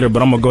bit later,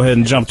 but I'm going to go ahead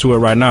and jump to it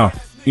right now.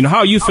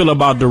 How you feel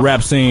about the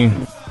rap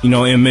scene,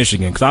 in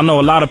Michigan? Because I know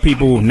a lot of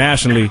people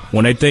nationally,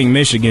 when they think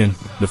Michigan,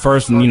 the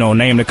first,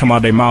 name that come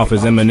out their mouth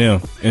is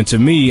Eminem. And to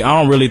me,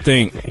 I don't really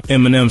think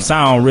Eminem's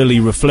sound really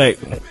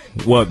reflect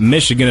what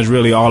Michigan is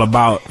really all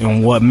about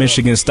and what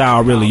Michigan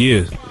style really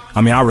is.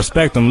 I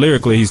respect him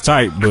lyrically, he's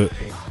tight, but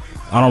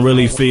I don't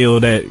really feel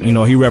that,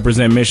 he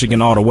represent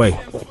Michigan all the way.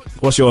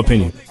 What's your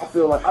opinion? I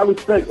feel like I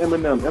respect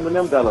Eminem.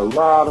 Eminem got a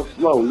lot of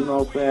flow. You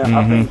know what I'm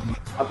saying?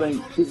 I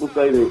think people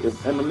say that if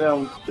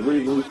Eminem, the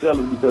reason he fell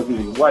is because he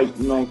was white.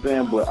 You know what I'm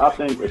saying? But I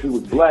think if he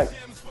was black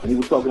and he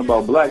was talking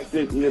about black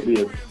shit, he'd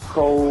be a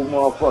cold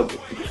motherfucker.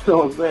 You know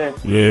what I'm saying?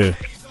 Yeah.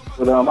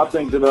 But I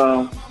think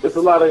that it's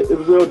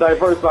real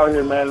diverse out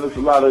here, man. There's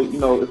a lot of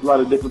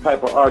different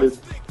type of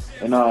artists,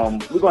 and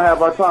we're gonna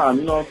have our time.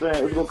 You know what I'm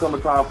saying? It's gonna come a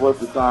time for us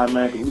to shine,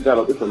 man.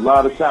 Cause it's a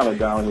lot of talent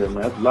down here,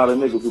 man. It's a lot of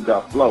niggas who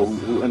got flow,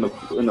 who in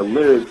the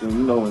lyrics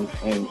and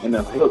and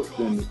the hooks,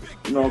 and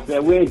you know what I'm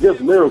saying. We ain't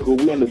just lyrical.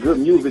 We in the good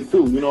music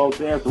too. You know what I'm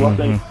saying? So I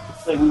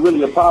think we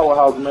really a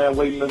powerhouse, man.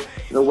 Waiting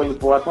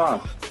for our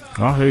time.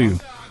 I hear you.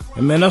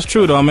 Man, that's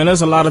true, though. I mean,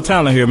 there's a lot of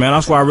talent here, man.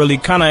 That's why I really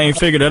kind of ain't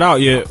figured it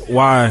out yet,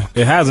 why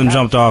it hasn't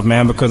jumped off,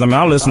 man. Because, I mean,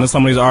 I listen to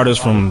some of these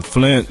artists from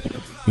Flint,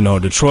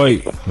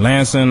 Detroit,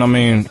 Lansing. I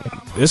mean,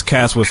 it's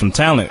cats with some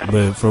talent,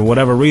 but for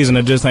whatever reason,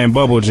 it just ain't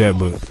bubbled yet.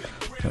 But,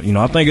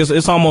 I think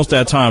it's almost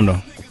that time,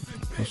 though.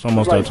 It's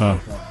almost that time.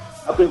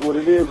 I think what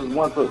it is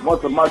once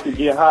the market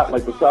get hot,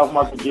 like the South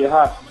market get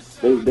hot,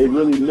 they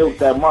really milk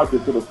that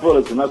market to the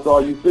fullest, and that's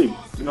all you see.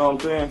 You know what I'm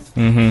saying?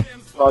 Mm-hmm.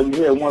 All you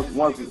hear once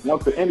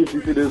the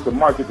industry see this, the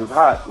market is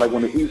hot. Like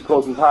when the East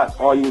Coast is hot,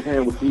 all you was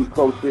hearing was East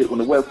Coast shit. When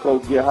the West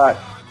Coast get hot,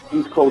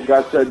 East Coast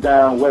got shut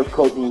down. West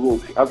Coast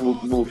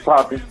was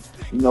popping.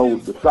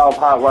 The South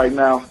hot right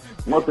now.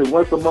 Once the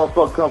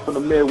motherfucker come from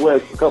the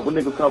Midwest, a couple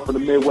niggas come from the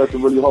Midwest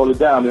and really hold it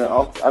down there.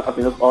 I think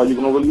that's all you're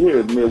gonna really hear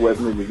is Midwest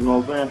niggas. You know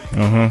what I'm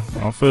saying?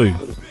 I feel you.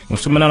 Well,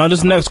 so now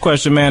this next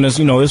question, man, is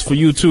it's for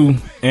you too,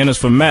 and it's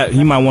for Matt.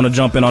 He might want to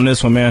jump in on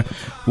this one, man.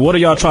 What are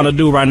y'all trying to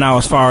do right now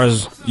as far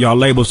as y'all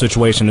label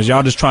situation? Is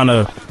y'all just trying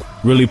to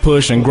really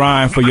push and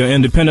grind for your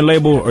independent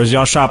label, or is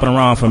y'all shopping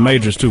around for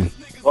majors too?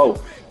 Oh,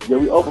 yeah,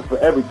 we open for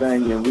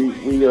everything, and we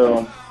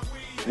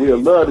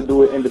would love to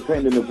do it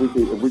independent if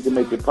we can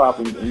make it pop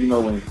and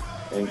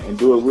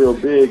do it real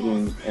big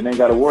and ain't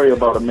got to worry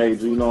about a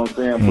major, you know what I'm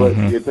saying? But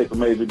you take a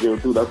major deal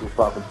too, that's what's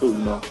popping too,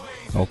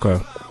 Okay.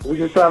 We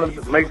just trying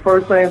to make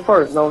first things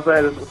first, you know what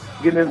I'm saying? Just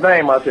getting his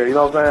name out there, you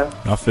know what I'm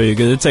saying? I feel you,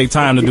 because it takes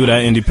time to do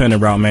that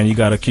independent route, man. You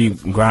got to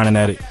keep grinding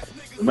at it.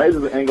 The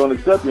majors ain't going to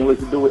accept you unless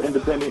you do it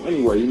independent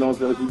anyway, you know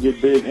what I'm saying? If you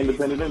get big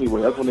independent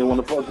anyway, that's when they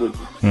want to fuck with you.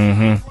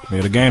 Mm-hmm.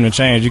 Yeah, the game to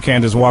change. You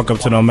can't just walk up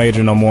to no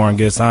major no more and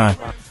get signed.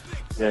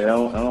 Yeah, I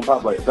don't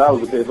pop like that. If that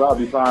was the case, I'd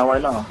be signed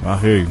right now. I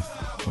hear you.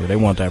 Yeah, they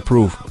want that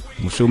proof.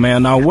 Well, shoot,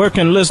 man. Now, where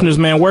can listeners,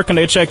 man, where can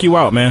they check you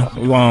out, man?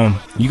 You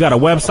got a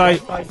website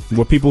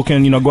where people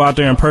can, go out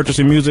there and purchase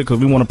your music? Because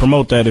we want to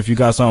promote that if you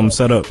got something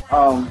set up.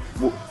 I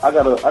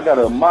got a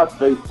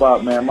MySpace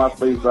spot, man.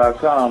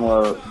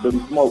 MySpace.com. Billy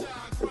Smoke.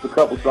 It's a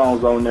couple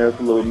songs on there. It's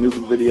a little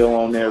music video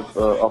on there.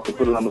 Off to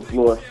Put It on the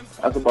Floor.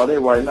 That's about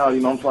it right now.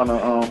 I'm trying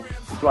to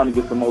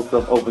get some more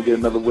stuff open, get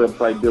another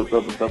website built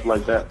up and stuff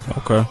like that.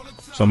 Okay.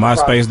 So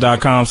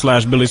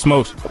MySpace.com/Billy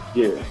Smokes.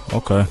 Yeah.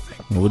 Okay.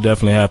 We'll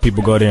definitely have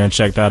people go there and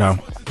check that out.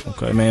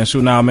 Okay, man.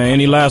 Shoot now, man.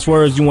 Any last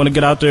words you want to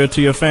get out there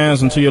to your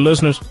fans and to your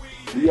listeners?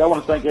 Yeah, I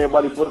want to thank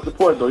everybody for the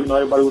support, though.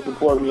 Everybody who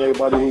support me,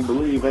 everybody who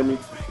believe in me,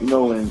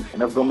 and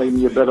that's going to make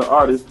me a better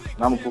artist.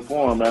 And I'm going to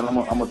perform, man. I'm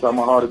going to try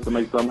my hardest to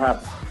make something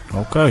happen.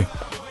 Okay.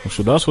 Well,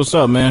 shoot, that's what's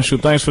up, man.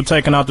 Shoot, thanks for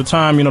taking out the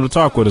time, to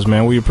talk with us,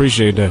 man. We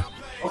appreciate that.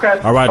 Okay.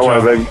 All right,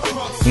 y'all. baby.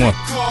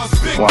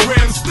 Big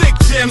rims, thick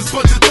gems,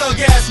 bunch of thug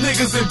ass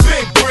niggas in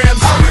big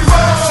rims.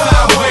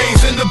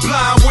 Sideways in the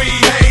blind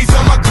weed haze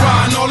on my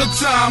grind all the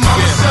time.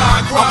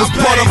 I was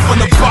brought up from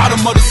the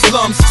bottom of the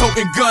slums,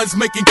 toting guns,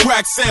 making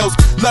crack sales.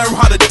 Learn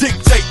how to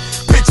dictate,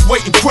 pitch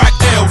weight and crack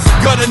L's.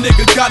 Got a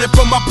nigga, got it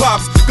from my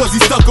pops, cause he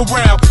stuck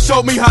around.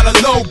 Showed me how to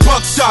load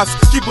buck shots,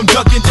 keep them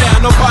ducking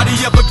down. Nobody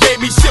ever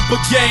gave me ship a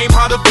game,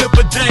 how to flip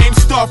a dame.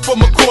 Start from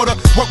a quarter,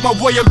 work my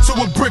way up to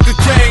a brick of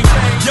cane.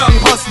 Young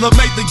hustler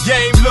made the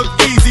game look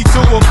easy to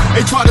him.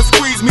 They try to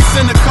squeeze me,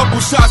 send a couple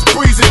shots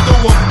breezing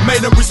through them.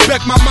 Made them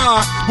respect my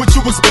mind, what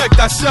you expect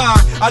I shine.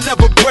 I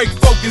never break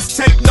focus,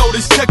 take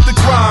notice, check the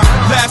grind.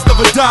 Last of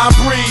a dime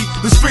breed,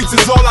 the streets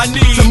is all I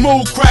need. To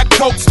move, crack,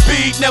 coke,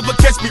 speed, never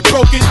catch me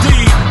broken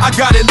deed. I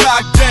got it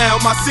locked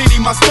down, my city,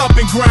 my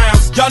stomping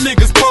grounds. Y'all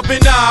niggas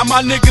bumping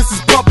my niggas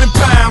is bumping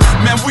pounds.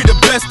 Man, we the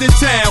best in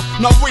town,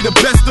 no, we the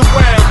best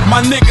around.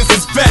 My niggas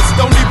is vets,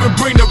 don't even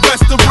bring the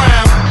rest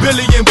around.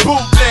 Billy and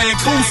Bootleg,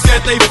 who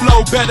said they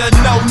flow better?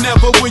 No,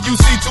 never when you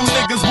see two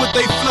niggas with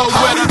they flow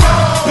better.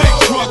 Big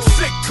trucks,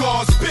 sick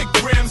cars, big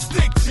rims,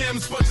 thick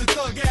gems, bunch of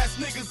thug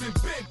ass niggas in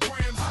big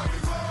rims.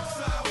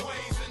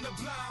 Sideways in the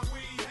blind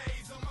weed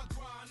haze on my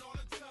grind all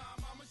the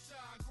time. I'm a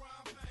shy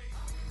grind pace.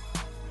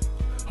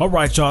 All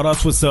right, y'all,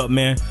 that's what's up,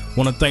 man.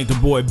 Want to thank the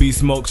boy B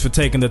Smokes for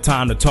taking the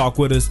time to talk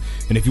with us.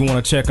 And if you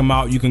want to check him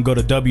out, you can go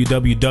to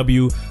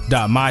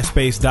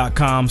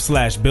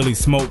www.myspace.com/Billy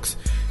Smokes.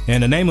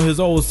 And the name of his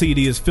old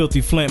CD is Filthy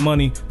Flint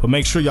Money. But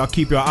make sure y'all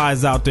keep your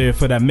eyes out there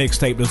for that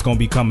mixtape that's going to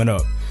be coming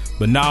up.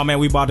 But now, man,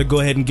 we about to go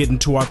ahead and get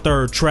into our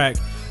third track.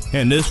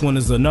 And this one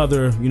is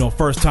another,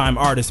 first time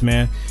artist,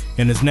 man.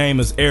 And his name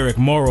is Eric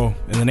Morrow.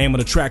 And the name of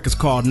the track is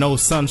called No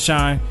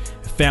Sunshine,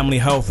 Family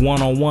Health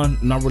 101.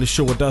 Not really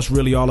sure what that's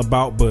really all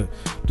about, but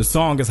the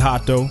song is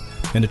hot though.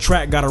 And the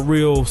track got a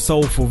real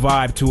soulful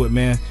vibe to it,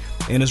 man.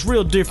 And it's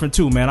real different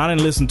too, man. I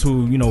didn't listen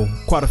to,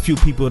 quite a few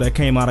people that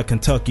came out of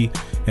Kentucky.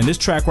 And this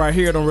track right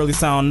here don't really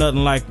sound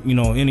nothing like,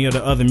 any of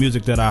the other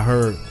music that I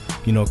heard,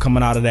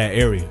 coming out of that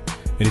area.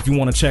 And if you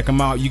want to check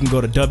them out, you can go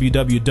to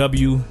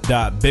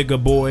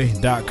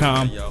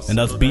www.biggaboi.com, and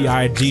that's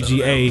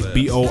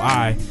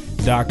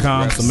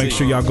BIGGABOI.com. So make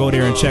sure y'all go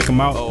there and check him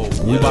out.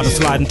 We about to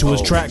slide into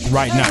his track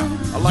right now.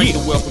 I'd like to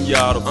welcome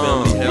y'all to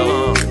Family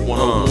Health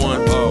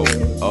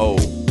 101.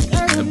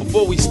 And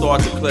before we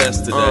start the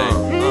class today,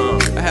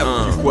 I have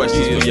a few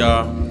questions for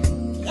y'all.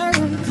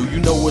 Do you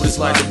know what it's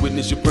like to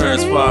witness your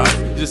parents fight?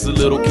 Just a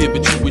little kid,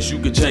 but you wish you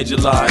could change your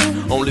life.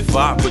 Only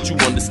 5, but you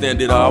understand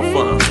it all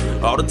fine.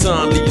 All the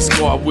time, leave your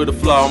scar with a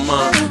flawed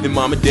mind. And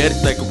mom and daddy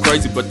think I'm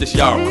crazy, but that's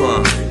y'all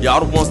crying.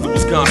 Y'all the ones that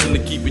was constantly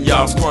keeping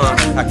y'all's crying.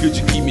 How could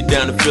you keep me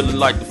down and feeling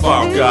like the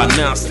fall guy?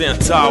 Now I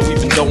stand tall,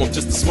 even though I'm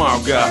just a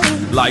small guy.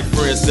 Like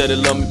friends said they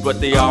love me,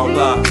 but they all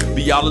lie.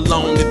 Be all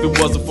alone if it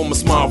wasn't for my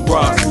small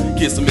fries.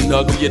 Kiss them and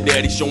hug them, your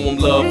daddy show them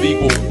love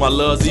equal. My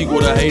love's equal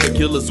to hater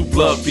killers who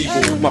plug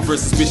people. My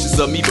friends suspicious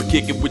of me, but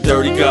kick it with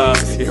dirty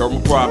guys. It hurt my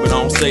pride, but I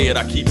don't say it,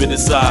 I keep it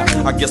inside.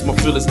 I guess my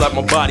feelings like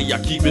my body, I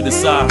keep it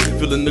inside.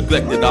 Feeling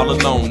neglected, all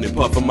alone, and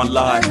puffing my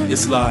life.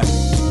 It's like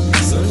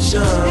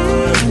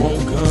sunshine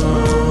won't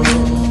come.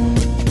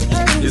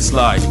 It's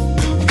like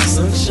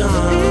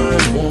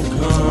sunshine won't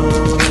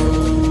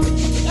come.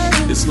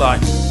 It's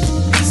like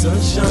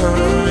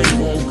sunshine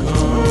won't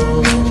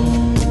come.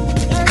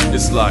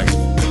 It's like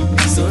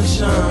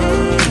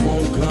sunshine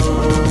won't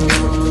come.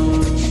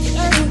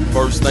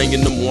 First thing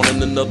in the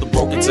morning, another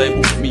broken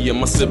table. Me and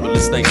my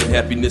siblings thinking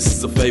happiness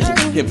is a fable.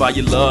 Can't buy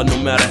your love no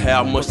matter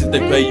how much that they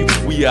pay you.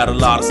 We had a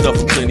lot of stuff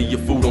and plenty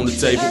of food on the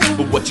table,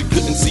 but what you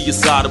couldn't see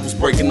inside it was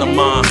breaking her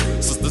mind.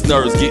 Sister's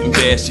nerves getting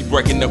bad, she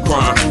breaking them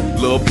crying.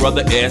 Little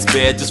brother ass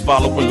bad, just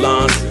following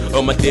lines.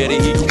 My daddy,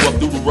 he grew up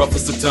through the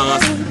roughest of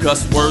times.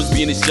 Cuss words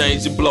being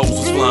exchanged and blows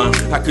was flying.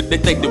 How could they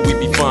think that we'd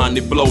be fine?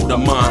 It blowed our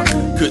mind.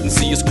 Couldn't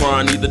see us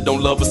crying, either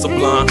don't love us or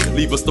blind.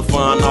 Leave us to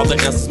find all the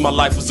answers, my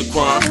life was a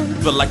crime.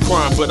 Felt like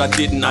crime, but I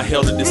didn't, I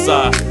held it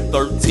inside.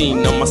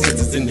 13, now my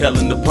senses in hell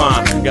in the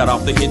pine. Got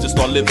off the hinge and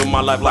started living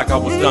my life like I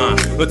was dying.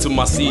 Until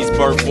my seeds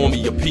birth for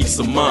me a peace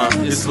of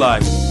mind. It's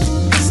like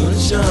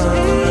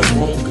sunshine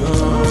won't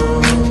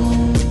come.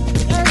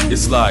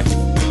 It's like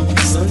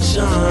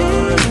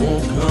sunshine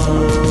won't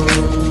come.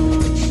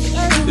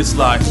 It's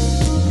like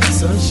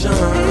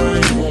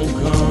sunshine won't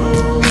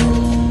come.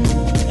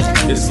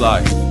 It's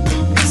like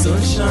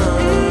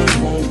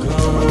sunshine won't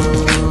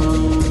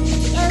come.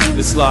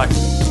 It's like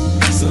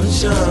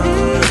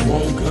sunshine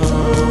won't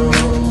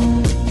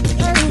come.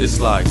 It's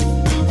like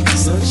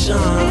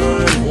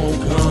sunshine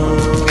won't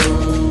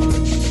come.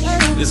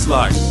 It's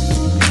like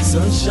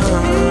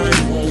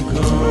sunshine won't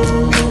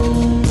come.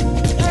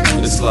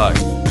 It's like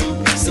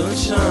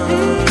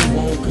sunshine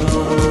won't come.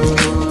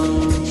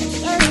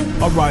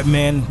 All right,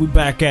 man, we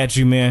back at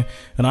you, man.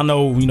 And I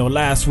know,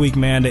 last week,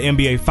 man, the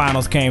NBA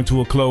Finals came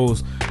to a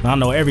close. And I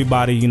know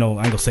everybody, I ain't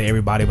gonna say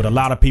everybody, but a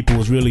lot of people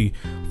was really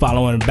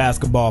following the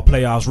basketball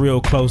playoffs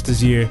real close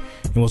this year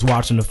and was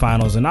watching the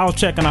finals. And I was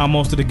checking out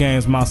most of the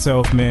games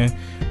myself, man.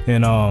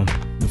 And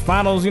the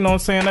finals,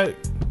 that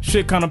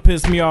shit kind of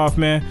pissed me off,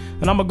 man.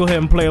 And I'm gonna go ahead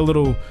and play a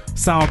little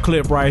sound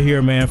clip right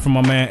here, man, from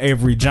my man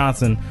Avery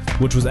Johnson,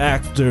 which was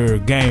after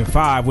Game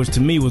 5, which to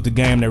me was the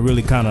game that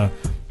really kind of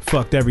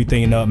fucked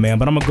everything up, man.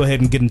 But I'm gonna go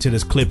ahead and get into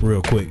this clip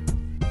real quick.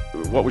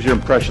 What was your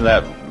impression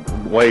of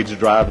that Wade's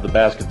drive to the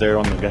basket there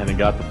on the guy and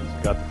got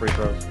the free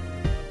throws?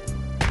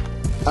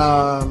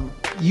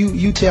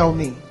 You tell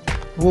me.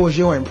 What was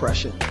your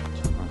impression?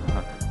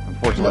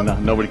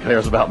 Unfortunately, nobody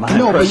cares about my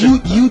impression. No,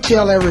 but you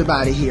tell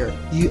everybody here.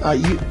 You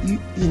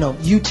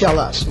tell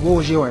us. What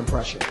was your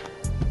impression?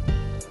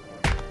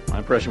 My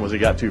impression was he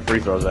got 2 free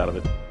throws out of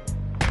it.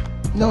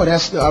 No,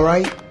 that's all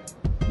right.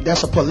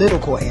 That's a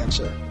political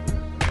answer.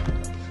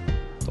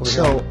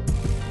 So,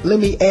 let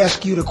me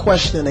ask you the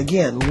question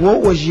again.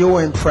 What was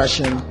your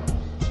impression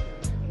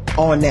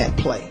on that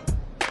play?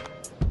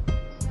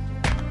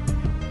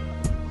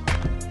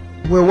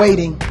 We're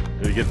waiting.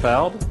 Did he get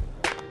fouled?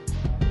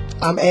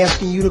 I'm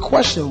asking you the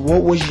question.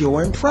 What was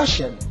your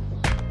impression?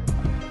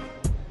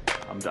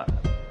 I'm done.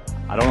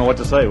 I don't know what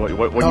to say. What do you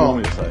want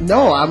me to say?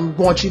 No, I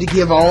want you to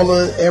give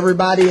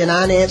everybody an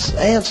honest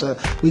answer.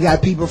 We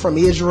got people from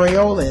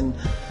Israel and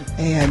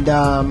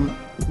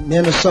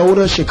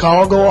Minnesota,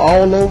 Chicago,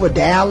 all over,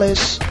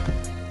 Dallas,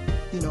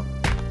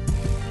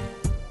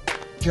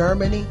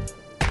 Germany.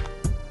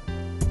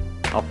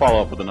 I'll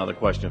follow up with another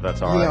question if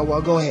that's all right. Yeah,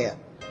 well, go ahead.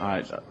 All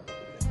right.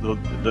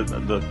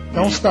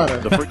 Don't stutter.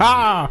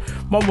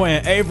 My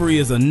man Avery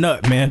is a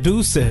nut, man.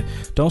 Dude said,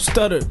 don't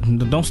stutter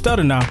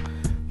now.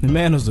 The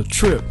man is a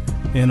trip.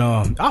 And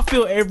I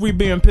feel Avery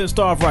being pissed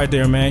off right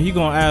there, man. He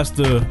gonna ask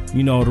the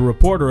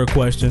reporter a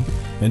question,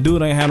 and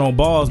dude ain't had no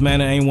balls,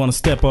 man, and ain't want to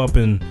step up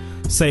and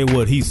say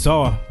what he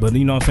saw. But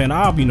you know what I'm saying,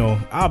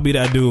 I'll be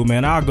that dude,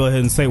 man. I'll go ahead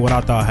and say what I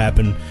thought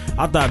happened.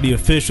 I thought the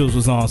officials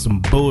was on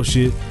some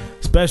bullshit,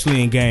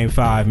 especially in Game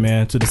 5,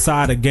 man. To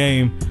decide a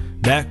game,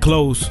 that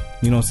close,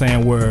 you know what I'm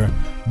saying, where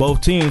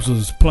both teams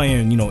was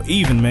playing, you know,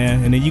 even,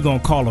 man, and then you gonna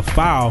call a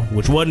foul,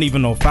 which wasn't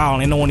even no foul,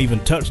 and no one even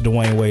touched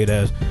Dwayne Wade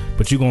as,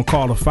 but you gonna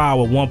call a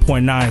foul with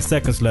 1.9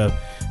 seconds left.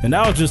 And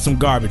that was just some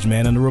garbage,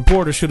 man, and the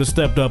reporter should have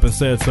stepped up and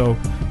said so.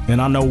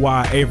 And I know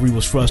why Avery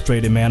was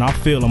frustrated, man. I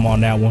feel him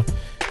on that one.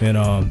 And,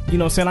 you know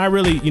what I'm saying, I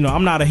really, you know,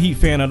 I'm not a Heat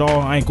fan at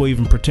all. I ain't gonna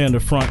even pretend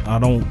to front. I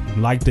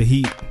don't like the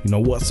Heat, you know,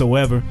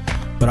 whatsoever.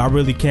 But I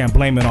really can't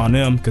blame it on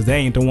them because they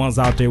ain't the ones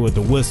out there with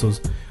the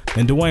whistles.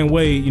 And Dwayne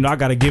Wade, you know, I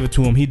got to give it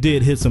to him. He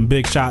did hit some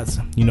big shots,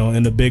 you know,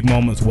 in the big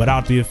moments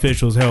without the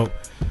officials' help.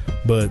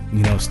 But,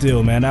 you know,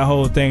 still, man, that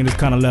whole thing just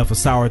kind of left a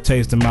sour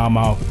taste in my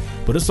mouth.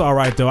 But it's all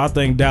right, though. I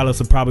think Dallas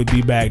will probably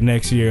be back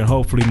next year. And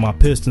hopefully my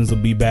Pistons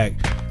will be back,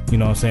 you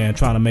know what I'm saying,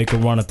 trying to make a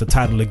run at the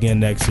title again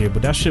next year.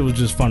 But that shit was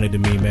just funny to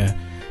me, man.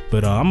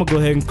 But I'm going to go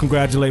ahead and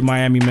congratulate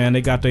Miami, man.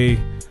 They got their,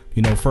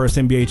 you know, first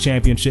NBA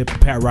championship.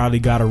 Pat Riley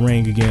got a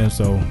ring again,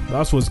 so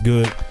that's what's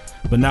good.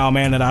 But now,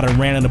 man, that I done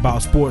ranted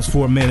about sports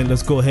for a minute,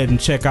 let's go ahead and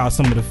check out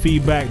some of the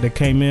feedback that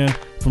came in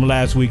from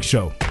last week's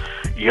show.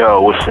 Yo,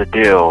 what's the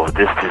deal?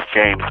 This is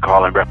James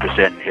calling,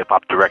 representing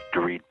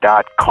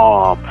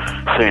hiphopdirectory.com,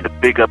 saying the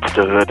big ups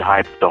to Hood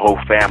Hype, the whole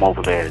fam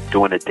over there,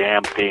 doing the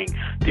damn thing,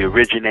 the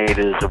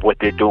originators of what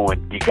they're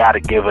doing. You gotta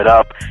give it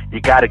up.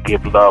 You gotta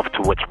give love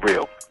to what's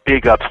real.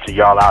 Big ups to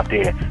y'all out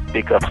there.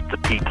 Big ups to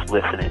peeps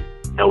listening,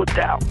 no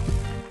doubt.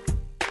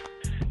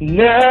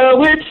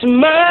 Now it's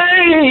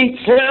my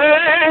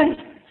turn.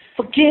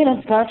 Forget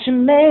about your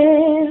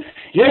man.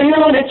 You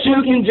know that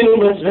you can do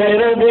much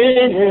better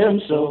than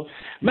him, so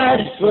might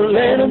as well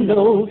let him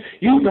know.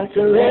 You got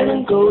to let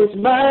him go. It's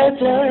my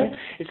turn.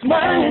 It's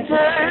my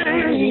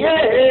turn.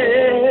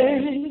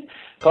 Yeah.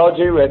 Call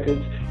J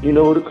Records. You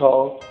know who to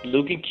call.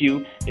 Luke and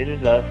Q. This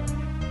is us.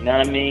 You know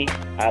what I mean?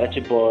 Out at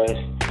your boys.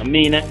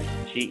 Amina.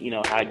 She, you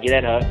know, I get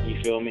at her. You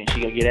feel me?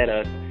 She gonna get at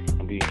us.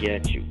 I'm gonna get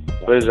at you.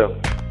 What is up?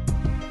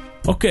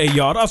 Okay,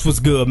 y'all, that's what's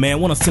good,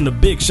 man. Want to send a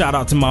big shout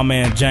out to my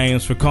man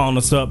James for calling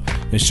us up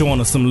and showing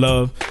us some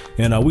love.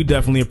 And we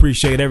definitely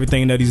appreciate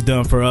everything that he's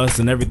done for us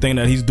and everything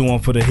that he's doing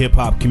for the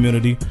hip-hop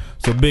community.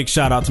 So big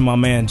shout out to my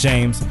man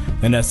James.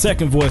 And that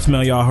second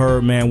voicemail y'all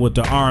heard, man, with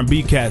the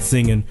R&B cat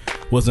singing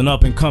was an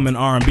up-and-coming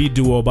R&B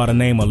duo by the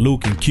name of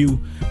Luke and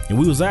Q. And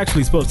we was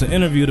actually supposed to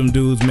interview them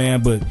dudes,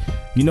 man, but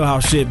you know how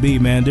shit be,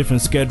 man.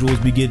 Different schedules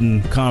be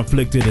getting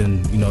conflicted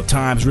and, you know,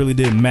 times really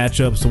didn't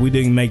match up, so we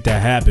didn't make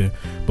that happen.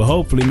 But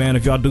hopefully, man,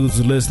 if y'all dudes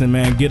are listening,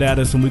 man, get at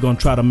us and we're going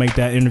to try to make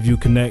that interview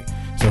connect.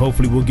 So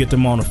hopefully we'll get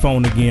them on the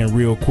phone again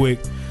real quick.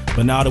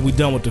 But now that we're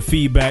done with the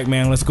feedback,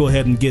 man, let's go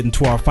ahead and get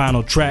into our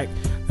final track.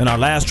 And our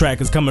last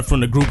track is coming from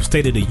the group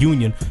State of the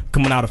Union,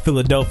 coming out of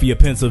Philadelphia,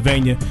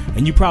 Pennsylvania.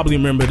 And you probably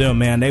remember them,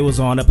 man. They was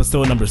on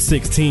episode number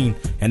 16,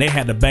 and they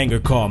had the banger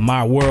called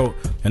My World.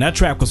 And that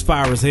track was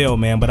fire as hell,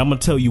 man. But I'm going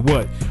to tell you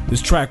what,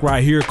 this track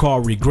right here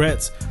called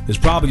Regrets is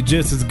probably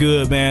just as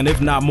good, man, if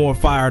not more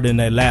fire than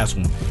that last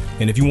one.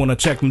 And if you want to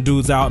check them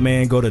dudes out,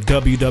 man, go to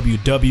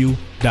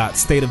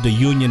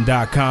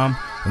www.stateoftheunion.com.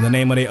 And the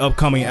name of their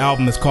upcoming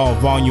album is called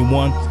Volume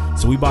 1.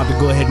 So we about to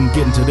go ahead and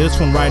get into this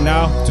one right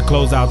now to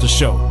close out the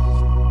show.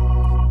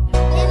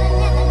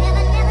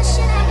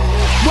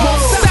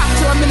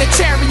 I'm in a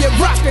chariot,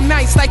 rocking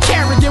nights like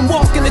Carrigan,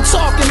 walking and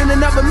talking in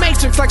another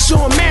matrix like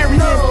Sean Marion.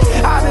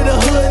 Out of the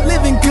hood,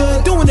 living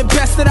good, doing the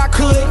best that I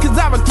could, cause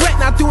I regret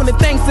not doing the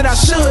things that I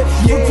should.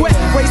 Regret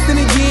wasting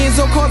the years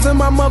or causing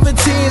my mother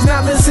tears,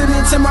 not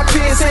listening to my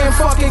peers saying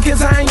fucking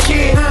cause I ain't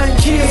kid.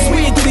 It's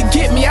weird did it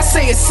get me, I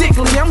say it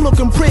sickly, I'm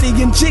looking pretty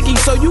and jiggy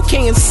so you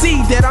can't see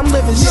that I'm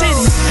living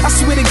shitty. I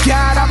swear to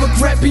God I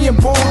regret being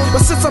born,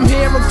 but since I'm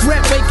here I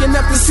regret waking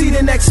up to see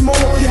the next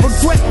morning.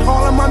 Regret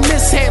all of my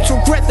mishaps,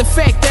 regret the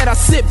fact that I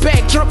sit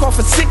back, drunk off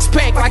a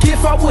six-pack like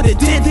if I would've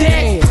did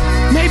that.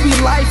 Maybe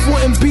life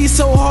wouldn't be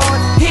so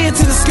hard. Head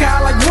to the sky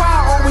like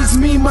why always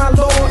me, my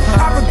Lord?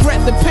 I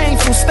regret the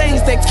painful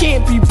stains that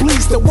can't be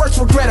bleached. The worst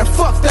regret of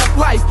fucked up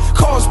life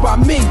caused by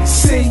me.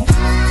 See,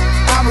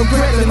 I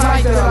regret the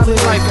life that I lived.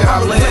 I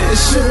regret the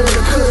shoulda,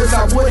 the couldas,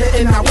 I woulda,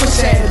 and I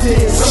wish I had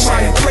did.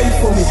 Somebody pray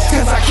for me,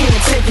 cause I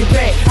can't take it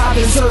back. I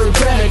deserve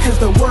better,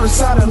 cause the worst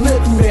I done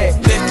lived through that.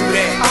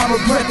 I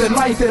regret the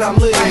life that I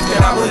lived.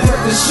 I regret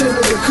the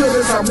shoulda, the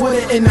couldas, I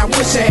woulda, and I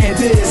wish I had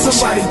did.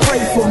 Somebody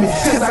pray for me,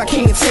 cause I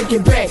can't take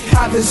it back.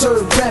 I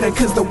deserve better,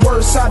 cause the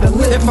worst I done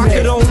lived through that. If I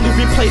could only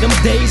replay them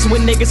days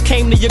when niggas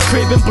came to your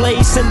crib and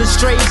blazed, and the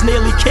strays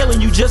nearly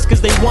killing you just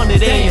cause they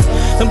wanted in.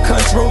 Them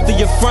cunts rolled to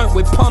your front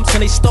with pumps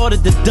and they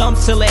started to dump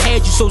till it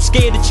had you so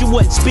scared that you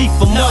wouldn't speak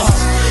for months.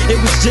 It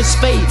was just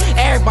fate,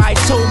 everybody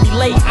told me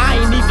late. I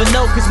ain't even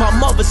know cause my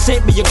mother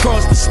sent me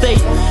across the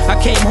state. I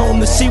came home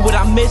to see what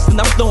I missed and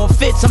I'm throwing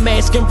fits. I'm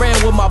asking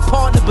around with my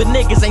partner but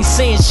niggas ain't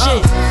saying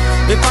shit.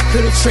 If I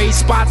could've traded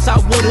spots I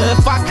would've.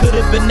 If I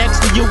could've been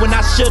next to you and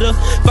I should've.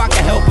 If I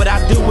could help it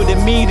I'd do it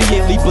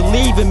immediately.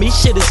 Believe in me,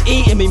 shit is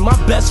eating me. My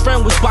best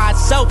friend was by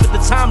itself at the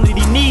time that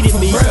he needed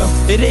me.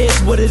 It is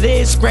what it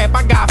is, scrap,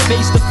 I gotta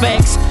face the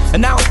facts.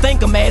 And I don't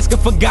think I'm asking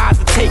for God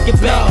to take it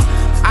back.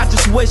 I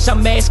just wish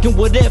I'm asking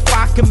what if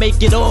I could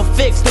make it all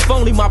fixed. If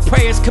only my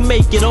prayers could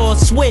make it all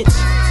switch.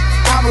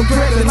 I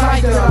regret the life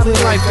that I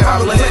lived. I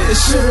regret the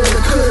shoulda, the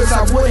couldas,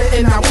 I woulda,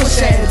 and I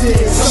wish I had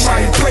did.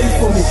 Somebody pray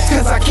for me,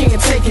 cause I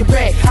can't take it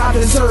back. I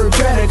deserve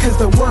better, cause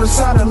the worst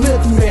I done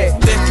lived through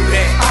that.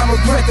 I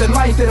regret the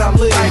life that I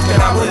lived. I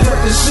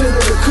regret the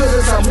shoulda, the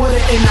couldas, I woulda,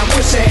 and I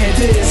wish I had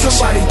did.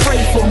 Somebody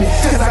pray for me,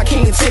 cause I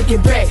can't take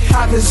it back.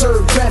 I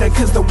deserve better,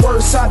 cause the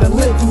worst I done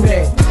lived through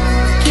that.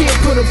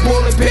 Can't put a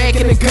bullet back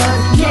in the gun.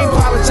 Can't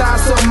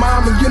apologize to a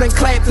mom if you done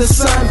clapped the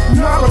son.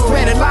 You know I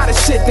regret a lot of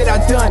shit that I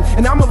done,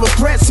 and I'ma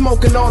regret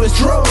smoking all this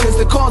drug is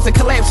the cause that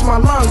collapsed my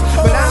lungs.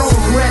 But I don't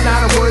regret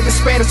not a word that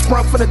spat a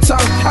sprung for the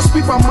tongue. I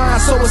speak my mind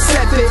so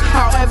accepted,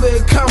 however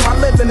it come. I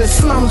live in the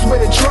slums where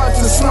the drugs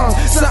are slung.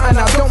 Something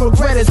I don't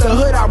regret is the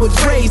hood I was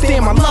raised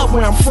in. I love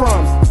where I'm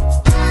from.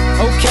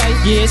 Okay,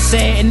 yeah, it's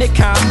sad and it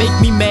kinda make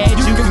me mad.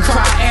 You can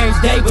cry every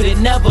day, but it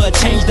never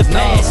changed the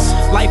past.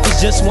 Life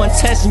is just one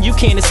test and you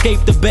can't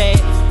escape the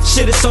bad.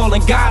 Shit, it's all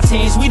in God's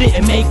hands, we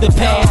didn't make the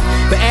path.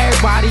 But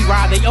everybody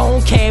ride their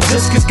own cab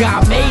just cause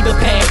God made the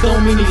path.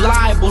 Don't mean he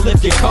liable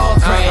if your car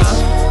crash.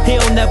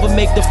 He'll never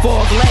make the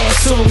fog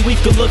last. Soon we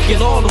can look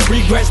at all the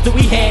regrets that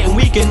we had and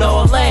we can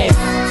all laugh.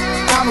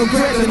 I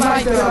regret the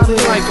life that I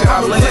lived. I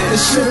regret the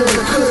shoulda,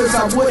 the couldas,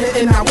 I woulda,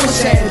 and I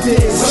wish I had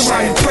did.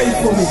 Somebody pray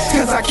for me,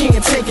 cause I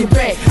can't take it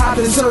back. I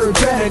deserve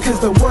better, cause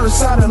the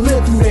worst I done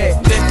lived through that.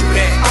 I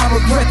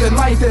regret the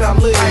life that I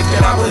lived.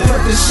 I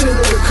regret the shoulda,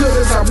 the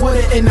couldas, I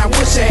woulda, and I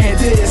wish I had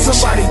did.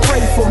 Somebody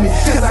pray for me,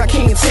 cause I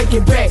can't take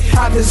it back.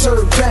 I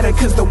deserve better,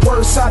 cause the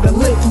worst I done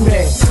lived through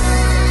that.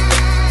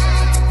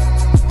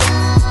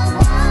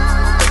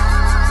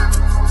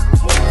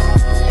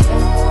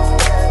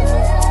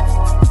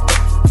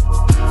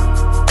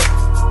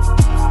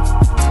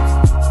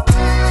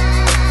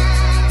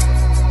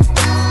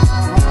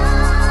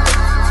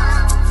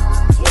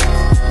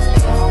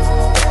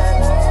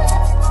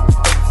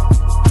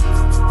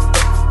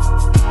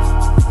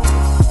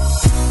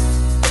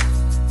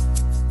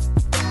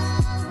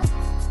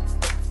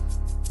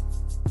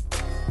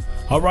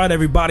 All right,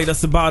 everybody,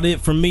 that's about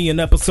it for me in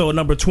episode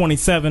number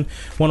 27.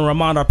 Want to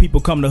remind our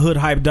people, come to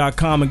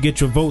hoodhype.com and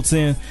get your votes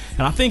in.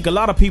 And I think a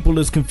lot of people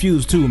is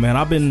confused too, man.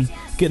 I've been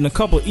getting a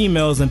couple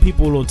emails and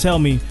people will tell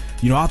me,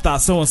 you know, I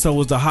thought so-and-so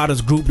was the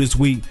hottest group this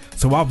week,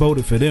 so I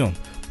voted for them.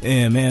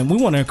 And, man, we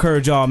want to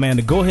encourage y'all, man,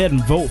 to go ahead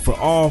and vote for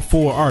all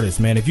 4 artists,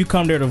 man. If you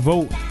come there to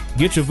vote,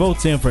 get your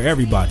votes in for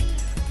everybody.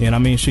 And I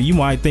mean, shit, you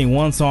might think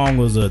one song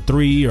was a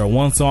 3 or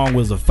one song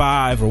was a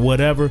 5 or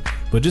whatever,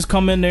 but just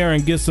come in there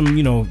and get some,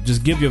 you know,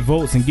 just give your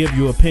votes and give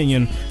your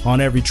opinion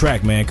on every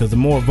track, man, because the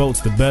more votes,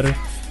 the better.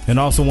 And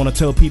also want to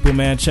tell people,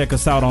 man, check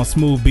us out on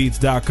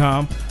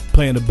smoothbeats.com,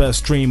 playing the best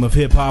stream of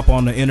hip-hop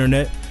on the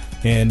internet.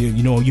 And,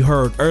 you know, you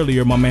heard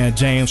earlier my man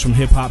James from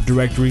Hip Hop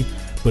Directory,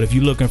 but if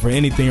you're looking for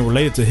anything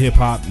related to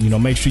hip-hop, you know,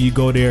 make sure you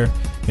go there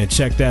and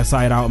check that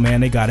site out, man.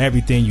 They got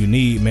everything you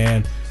need,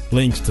 man.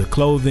 Links to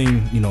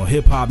clothing, you know,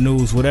 hip-hop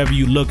news, whatever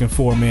you're looking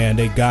for, man,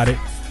 they got it.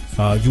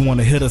 If you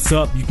want to hit us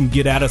up, you can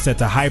get at us at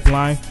the Hype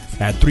line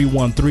at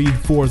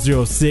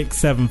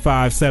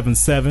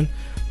 313-406-7577.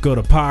 Go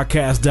to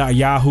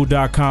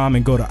podcast.yahoo.com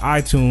and go to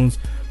iTunes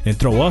and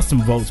throw us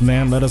some votes,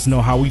 man. Let us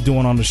know how we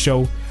doing on the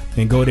show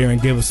and go there and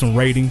give us some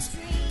ratings.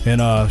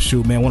 And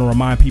shoot, man, want to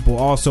remind people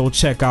also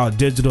check out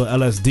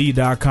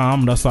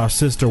digitallsd.com. That's our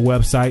sister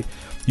website.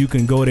 You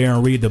can go there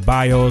and read the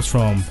bios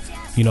from,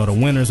 you know, the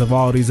winners of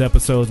all these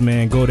episodes,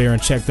 man. Go there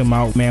and check them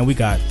out, man. We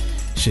got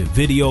shit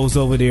videos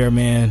over there,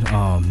 man.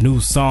 New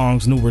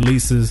songs, new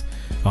releases,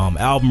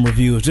 album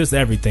reviews, just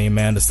everything,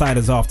 man. The site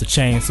is off the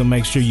chain, so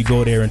make sure you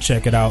go there and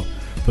check it out.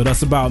 But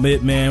that's about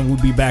it, man.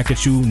 We'll be back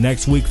at you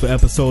next week for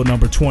episode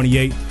number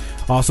 28.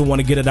 Also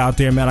want to get it out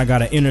there, man. I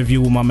got an interview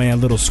with my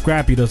man Little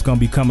Scrappy that's going to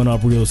be coming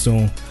up real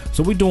soon.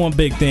 So we doing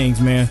big things,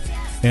 man.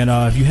 And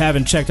if you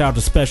haven't checked out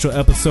the special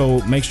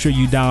episode, make sure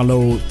you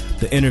download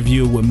the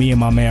interview with me and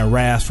my man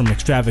Raz from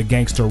Extravagant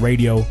Gangster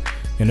Radio.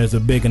 And there's a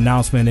big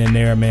announcement in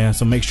there, man.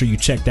 So make sure you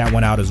check that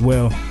one out as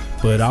well.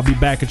 But I'll be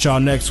back at y'all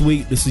next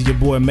week. This is your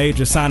boy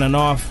Major signing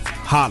off.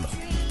 Holla.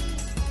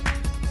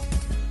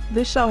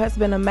 This show has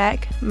been a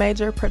Mac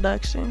Major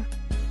production.